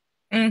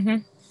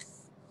it.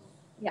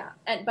 Yeah.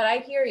 But I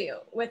hear you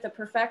with the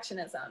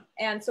perfectionism.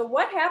 And so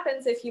what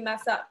happens if you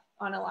mess up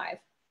on a live?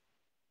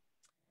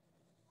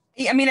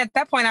 I mean, at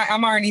that point,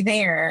 I'm already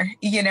there,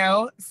 you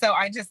know? So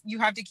you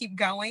have to keep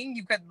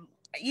going.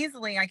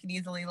 I could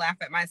easily laugh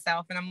at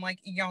myself, and I'm like,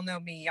 y'all know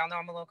me, y'all know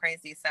I'm a little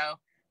crazy, so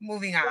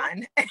moving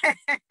on.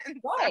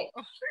 Right.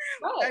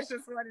 That's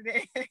just what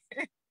it is.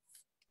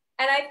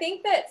 And I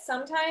think that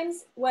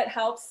sometimes what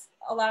helps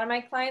a lot of my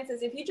clients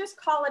is if you just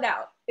call it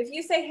out. If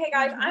you say, hey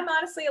guys, I'm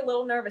honestly a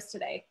little nervous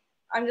today,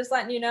 I'm just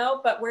letting you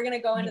know, but we're going to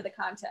go into the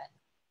content.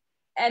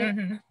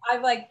 And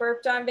I've like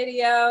burped on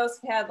videos,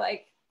 had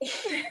like,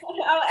 you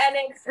know, and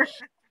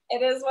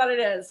it is what it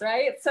is,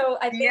 right? So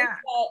I think that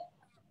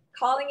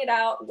calling it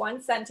out,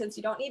 one sentence,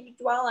 you don't need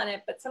to dwell on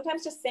it, but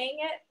sometimes just saying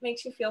it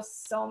makes you feel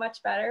so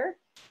much better.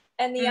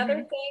 And the other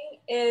thing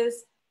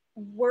is,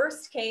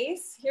 worst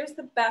case, here's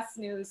the best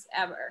news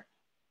ever.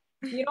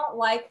 If you don't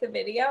like the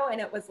video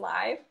and it was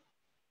live,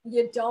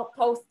 you don't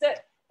post it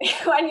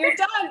when you're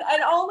done.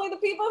 And only the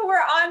people who are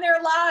on there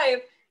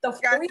live, the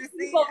 3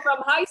 people from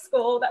high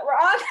school that were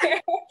on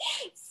there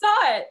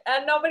saw it,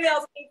 and nobody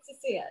else needs to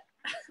see it.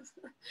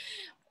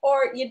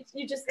 Or you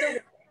just do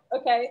it,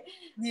 okay?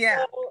 Yeah.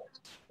 So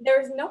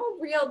there's no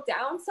real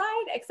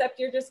downside, except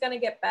you're just going to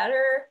get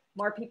better.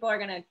 More people are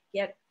going to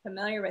get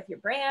familiar with your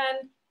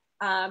brand.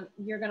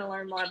 You're going to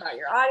learn more about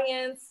your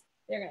audience.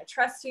 They're going to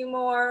trust you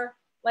more.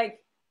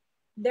 Like,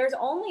 there's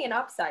only an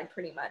upside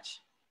pretty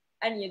much.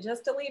 And you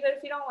just delete it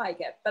if you don't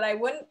like it. But I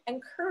wouldn't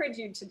encourage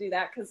you to do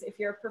that, because if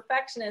you're a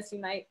perfectionist, you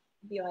might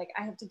be like,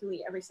 I have to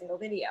delete every single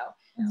video.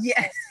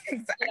 Yes,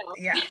 exactly.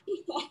 You know, yeah.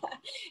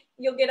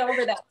 You'll get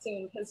over that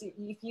soon, because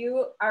if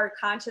you are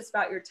conscious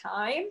about your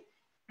time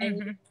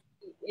and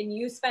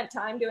you spent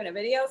time doing a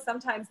video,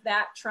 sometimes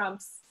that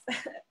trumps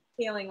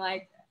feeling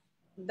like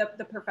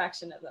the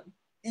perfectionism.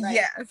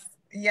 Right?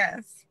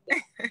 Yes.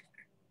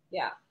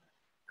 Yeah.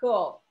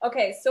 Cool.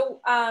 Okay.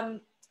 So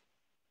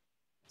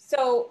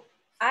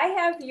I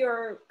have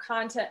your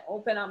content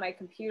open on my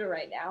computer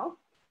right now.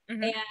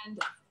 And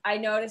I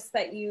noticed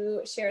that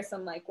you share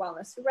some like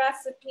wellness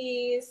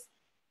recipes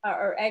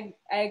or egg.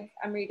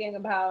 I'm reading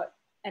about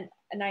a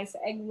nice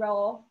egg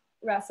roll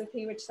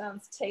recipe, which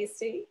sounds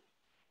tasty.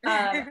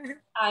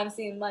 I'm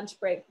seeing lunch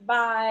break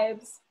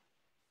vibes,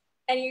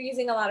 and you're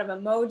using a lot of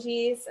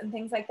emojis and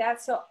things like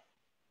that. So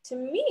to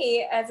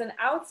me, as an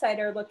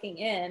outsider looking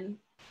in,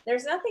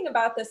 there's nothing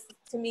about this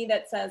to me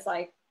that says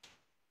like,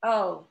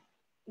 oh,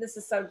 this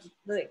is so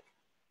like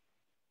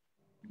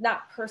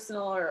not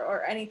personal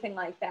or anything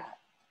like that.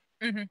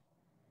 Do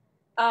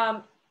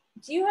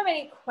you have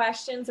any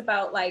questions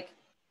about like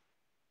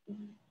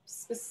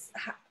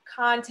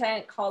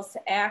content, calls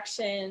to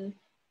action,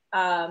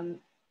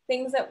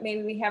 things that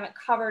maybe we haven't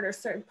covered, or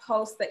certain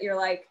posts that you're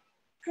like,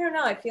 I don't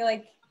know, I feel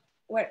like,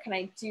 what can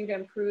I do to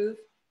improve?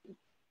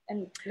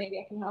 And maybe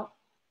I can help.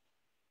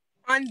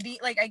 On the,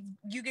 like,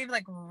 you gave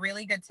like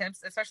really good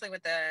tips, especially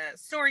with the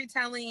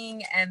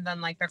storytelling and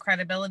then like the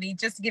credibility,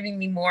 just giving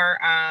me more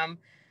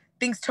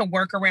things to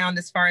work around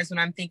as far as when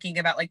I'm thinking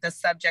about like the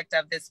subject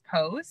of this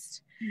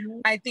post.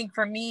 I think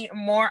for me,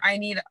 I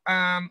need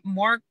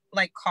more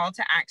like call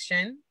to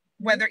action,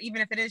 whether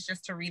even if it is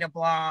just to read a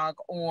blog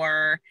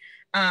or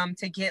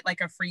to get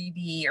like a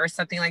freebie or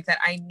something like that.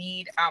 I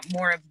need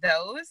more of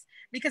those,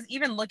 because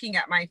even looking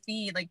at my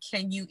feed, like,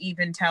 can you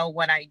even tell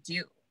what I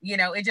do? You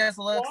know, it just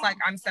looks like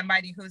I'm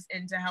somebody who's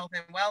into health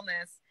and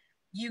wellness.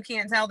 You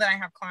can't tell that I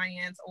have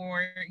clients,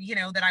 or, you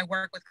know, that I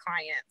work with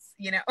clients,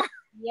 you know?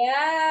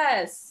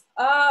 Yes.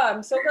 Oh,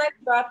 I'm so glad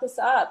you brought this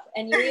up.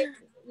 And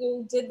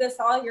you did this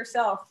all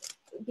yourself,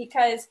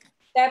 because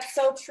that's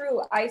so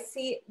true. I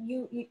see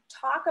you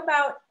talk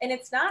about, and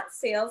it's not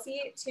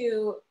salesy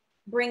to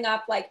bring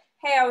up like,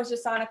 hey, I was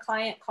just on a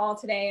client call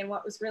today, and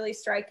what was really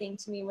striking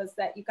to me was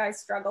that you guys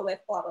struggle with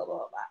blah, blah, blah,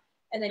 blah.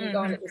 And then you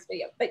go into this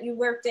video, but you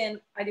worked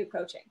in, I do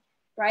coaching,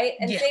 right?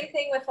 And same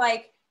thing with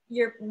like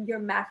your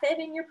method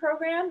in your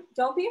program.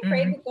 Don't be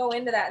afraid to go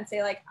into that and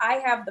say like, I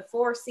have the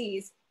 4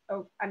 C's.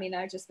 Oh, I mean,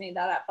 I just made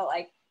that up, but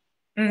like,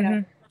 you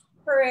know,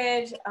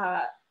 courage,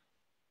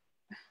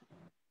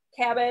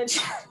 cabbage,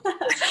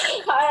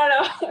 I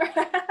don't know,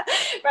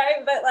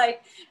 right? But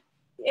like,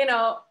 you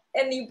know,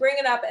 and you bring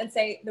it up and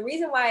say, the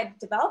reason why I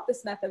developed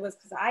this method was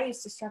because I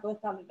used to struggle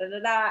with and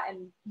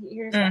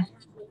here's why.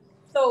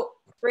 So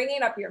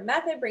bringing up your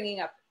method, bringing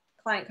up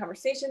client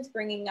conversations,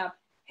 bringing up,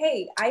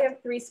 hey, I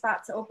have 3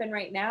 spots open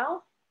right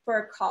now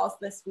for calls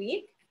this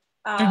week.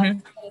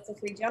 And it's a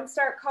free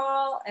jumpstart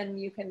call,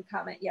 and you can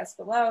comment yes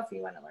below if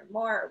you want to learn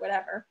more or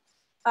whatever.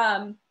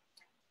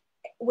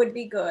 Would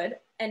be good.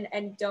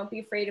 And don't be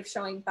afraid of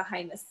showing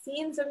behind the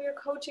scenes of your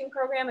coaching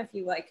program. If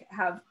you like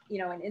have, you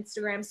know, an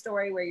Instagram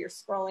story where you're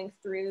scrolling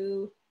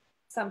through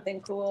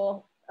something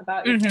cool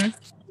about your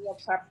meal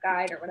prep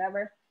guide or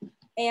whatever.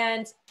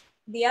 And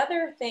the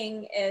other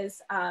thing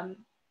is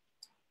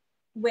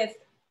with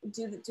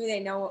do they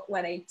know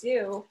what I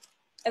do?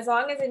 As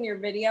long as in your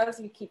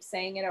videos you keep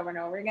saying it over and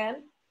over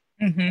again,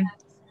 and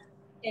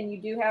you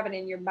do have it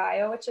in your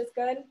bio, which is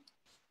good,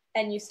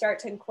 and you start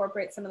to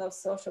incorporate some of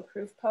those social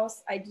proof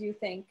posts, I do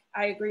think,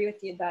 I agree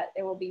with you that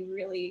it will be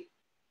really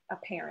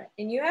apparent.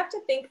 And you have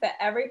to think that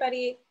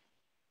everybody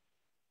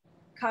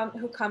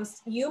who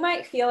comes, you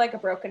might feel like a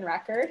broken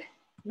record.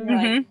 You're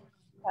like,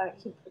 I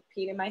keep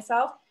repeating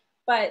myself.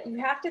 But you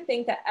have to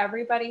think that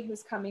everybody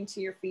who's coming to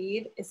your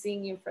feed is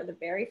seeing you for the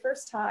very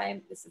first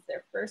time. This is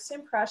their first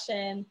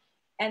impression,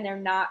 and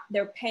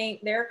they're paying,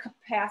 their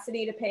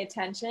capacity to pay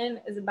attention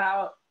is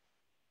about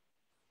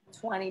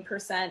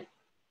 20%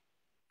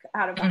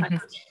 out of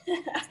 100.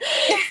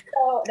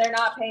 So they're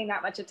not paying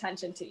that much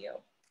attention to you.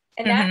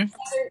 And that's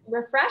a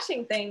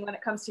refreshing thing when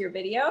it comes to your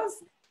videos.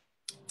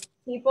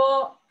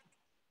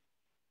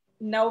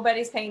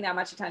 Nobody's paying that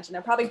much attention.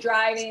 They're probably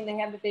driving, they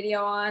have the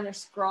video on, they're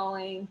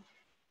scrolling.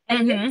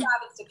 And your job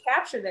is to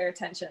capture their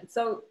attention.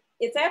 So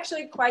it's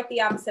actually quite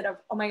the opposite of,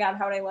 oh my God,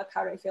 how do I look?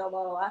 How do I feel?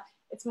 Blah, blah, blah.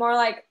 It's more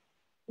like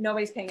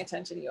nobody's paying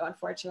attention to you,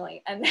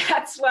 unfortunately. And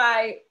that's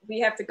why we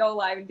have to go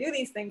live and do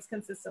these things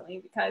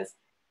consistently, because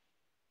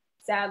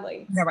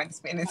sadly,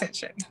 nobody's paying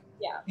attention.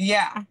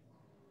 Yeah,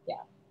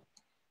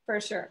 for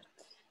sure.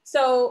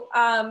 So,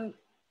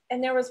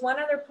 and there was one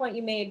other point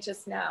you made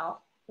just now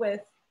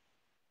with,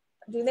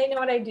 do they know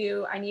what I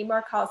do? I need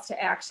more calls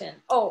to action.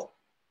 Oh,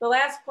 the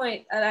last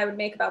point that I would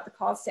make about the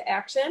calls to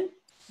action,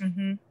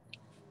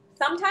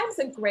 sometimes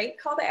a great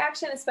call to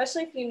action,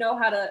 especially if you know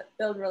how to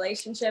build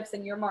relationships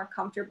and you're more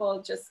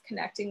comfortable just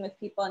connecting with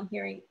people and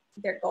hearing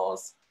their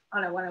goals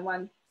on a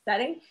one-on-one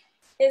setting,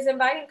 is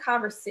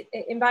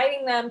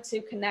inviting them to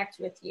connect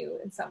with you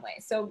in some way.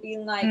 So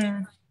being like,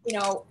 you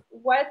know,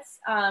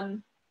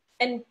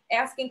 and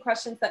asking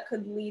questions that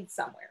could lead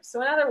somewhere.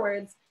 So in other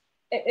words,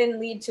 and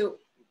lead to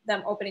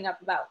them opening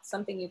up about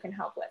something you can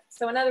help with.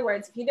 So in other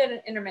words, if you did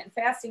an intermittent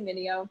fasting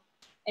video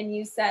and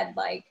you said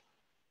like,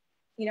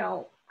 you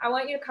know, I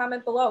want you to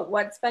comment below,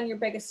 what's been your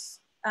biggest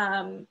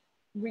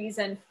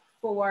reason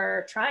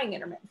for trying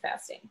intermittent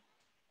fasting?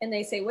 And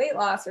they say weight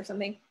loss or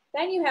something.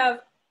 Then you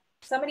have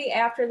somebody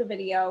after the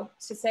video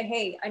to say,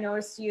 hey, I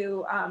noticed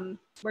you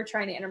were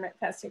trying to intermittent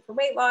fasting for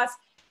weight loss.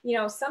 You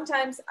know,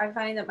 sometimes I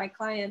find that my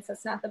clients,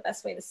 that's not the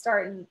best way to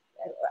start. And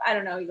I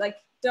don't know, like,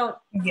 don't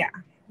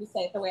you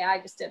say it the way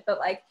I just did, but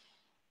like,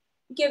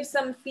 give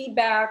some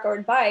feedback or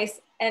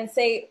advice and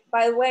say,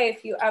 by the way,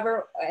 if you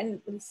ever,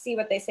 and see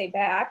what they say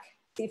back,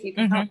 see if you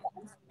can help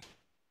them.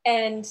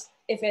 And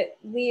if it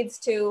leads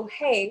to,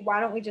 hey,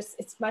 why don't we just,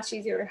 it's much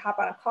easier to hop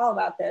on a call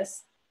about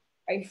this.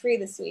 Are you free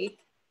this week?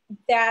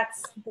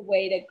 That's the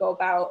way to go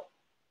about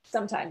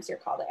sometimes your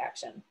call to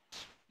action.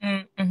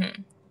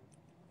 Mm-hmm.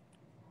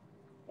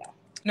 Yeah.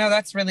 No,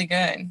 that's really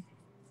good.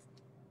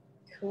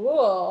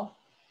 Cool.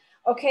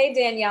 Okay,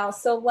 Danielle.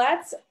 So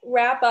let's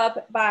wrap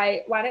up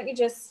by, why don't you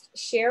just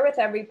share with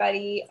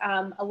everybody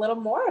a little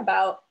more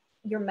about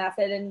your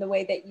method and the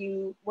way that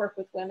you work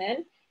with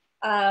women,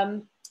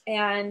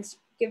 and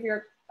give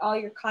all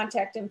your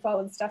contact info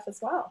and stuff as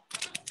well.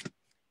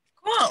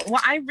 Cool.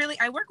 Well,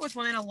 I work with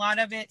women. A lot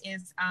of it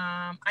is,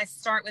 I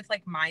start with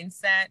like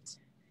mindset.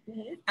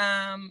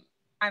 Mm-hmm.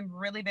 I'm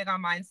really big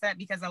on mindset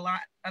because a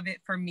lot of it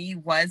for me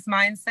was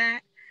mindset.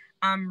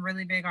 I'm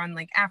really big on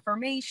like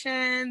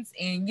affirmations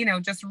and,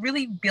 just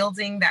really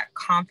building that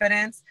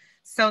confidence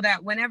so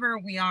that whenever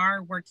we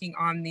are working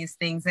on these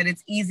things, that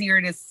it's easier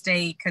to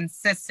stay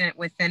consistent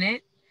within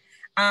it.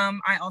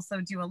 I also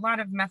do a lot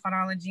of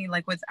methodology,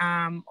 like with,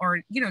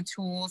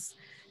 tools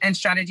and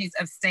strategies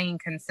of staying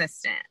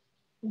consistent.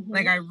 Mm-hmm.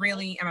 Like I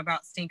really am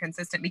about staying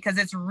consistent because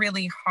it's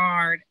really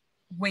hard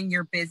when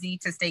you're busy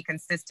to stay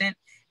consistent,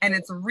 and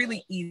it's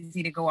really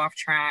easy to go off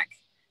track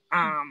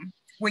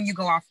when you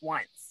go off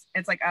once.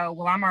 It's like, oh,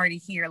 well, I'm already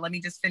here. Let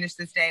me just finish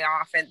this day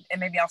off and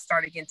maybe I'll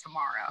start again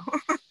tomorrow.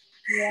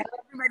 Yeah.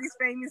 Everybody's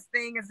famous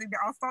thing is either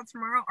I'll start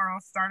tomorrow or I'll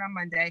start on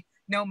Monday.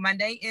 No,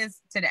 Monday is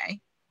today.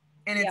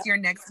 And it's your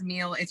next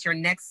meal. It's your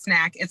next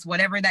snack. It's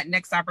whatever that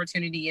next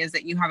opportunity is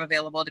that you have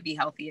available to be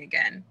healthy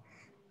again.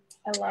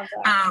 I love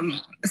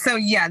that. So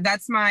yeah,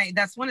 that's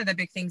one of the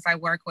big things I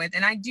work with.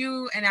 And I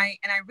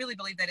really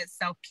believe that it's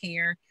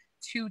self-care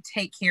to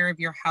take care of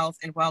your health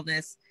and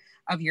wellness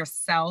of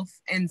yourself.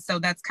 And so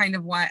that's kind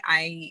of where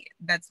I'm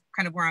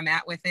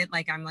at with it.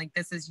 Like, I'm like,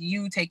 this is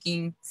you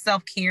taking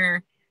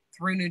self-care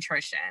through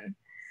nutrition.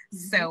 Mm-hmm.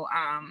 So,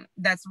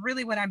 that's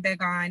really what I'm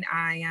big on.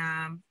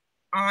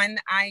 On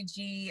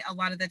IG, a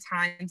lot of the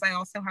times I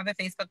also have a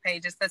Facebook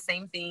page. It's the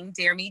same thing,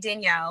 Dare Me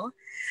Danielle.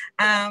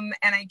 And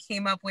I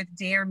came up with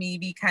Dare Me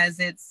because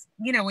it's,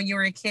 when you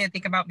were a kid,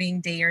 think about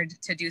being dared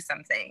to do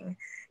something,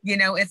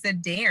 it's a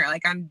dare.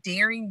 Like, I'm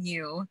daring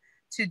you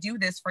to do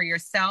this for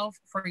yourself,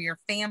 for your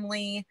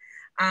family.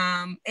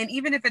 And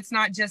even if it's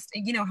not just,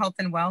 health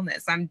and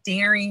wellness, I'm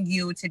daring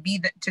you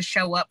to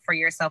show up for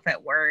yourself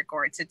at work,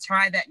 or to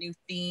try that new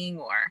thing,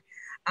 or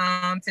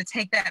to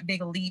take that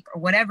big leap, or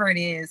whatever it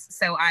is.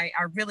 So I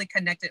really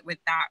connected with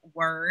that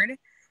word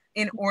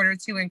in order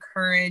to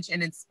encourage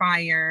and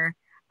inspire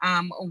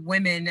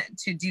women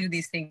to do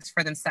these things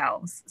for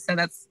themselves. So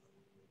that's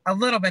a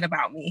little bit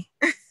about me.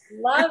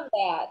 Love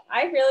that.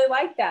 I really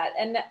like that.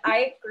 And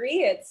I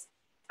agree.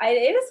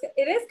 It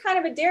is kind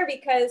of a dare,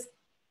 because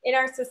in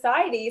our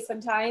society,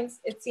 sometimes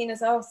it's seen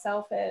as, oh,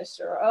 selfish,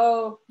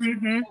 or,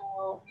 mm-hmm.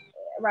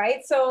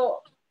 Right?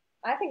 So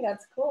I think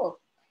that's cool.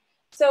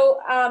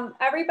 So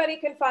everybody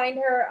can find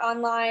her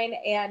online,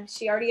 and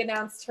she already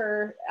announced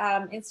her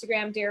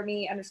Instagram,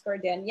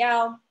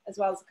 DareMe_Danielle, as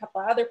well as a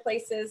couple of other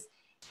places.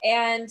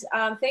 And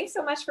thanks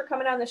so much for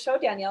coming on the show,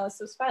 Danielle.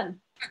 This was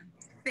fun.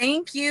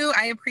 Thank you.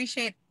 I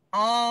appreciate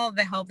all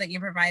the help that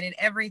you provided.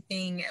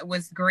 Everything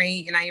was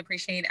great, and I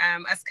appreciate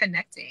us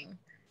connecting.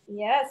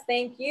 Yes,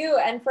 thank you.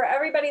 And for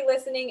everybody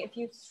listening, if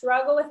you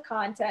struggle with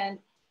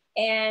content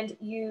and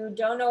you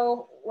don't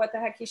know what the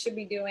heck you should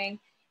be doing,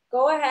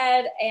 go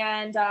ahead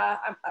and I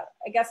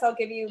guess I'll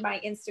give you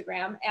my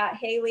Instagram at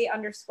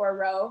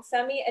Haley_Rowe.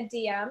 Send me a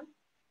DM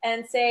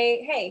and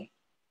say, hey,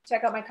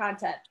 check out my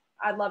content.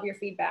 I'd love your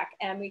feedback,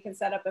 and we can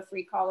set up a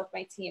free call with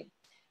my team.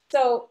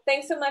 So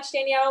thanks so much,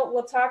 Danielle.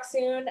 We'll talk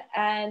soon,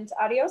 and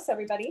adios,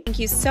 everybody. Thank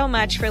you so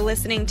much for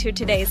listening to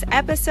today's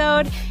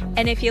episode.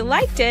 And if you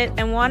liked it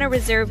and want to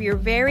reserve your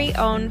very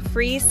own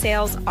free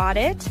sales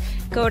audit,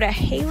 go to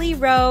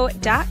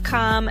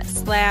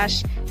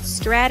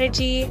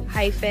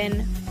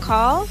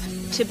haleyrowe.com/strategy-call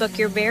to book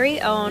your very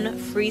own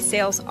free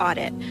sales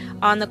audit.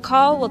 On the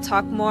call, we'll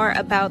talk more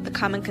about the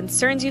common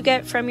concerns you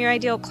get from your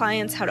ideal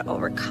clients, how to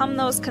overcome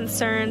those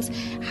concerns,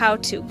 how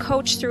to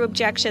coach through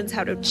objections,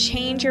 how to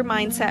change your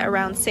mindset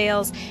around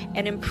sales,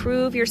 and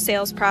improve your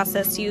sales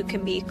process so you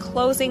can be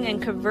closing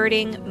and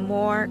converting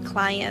more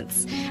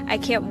clients. I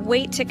can't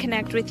wait to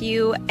connect with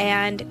you,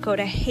 and go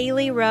to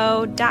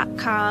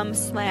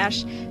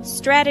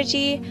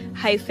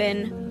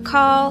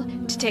haleyrowe.com/strategy-call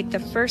to take the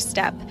first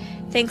step.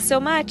 Thanks so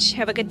much.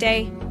 Have a good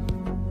day.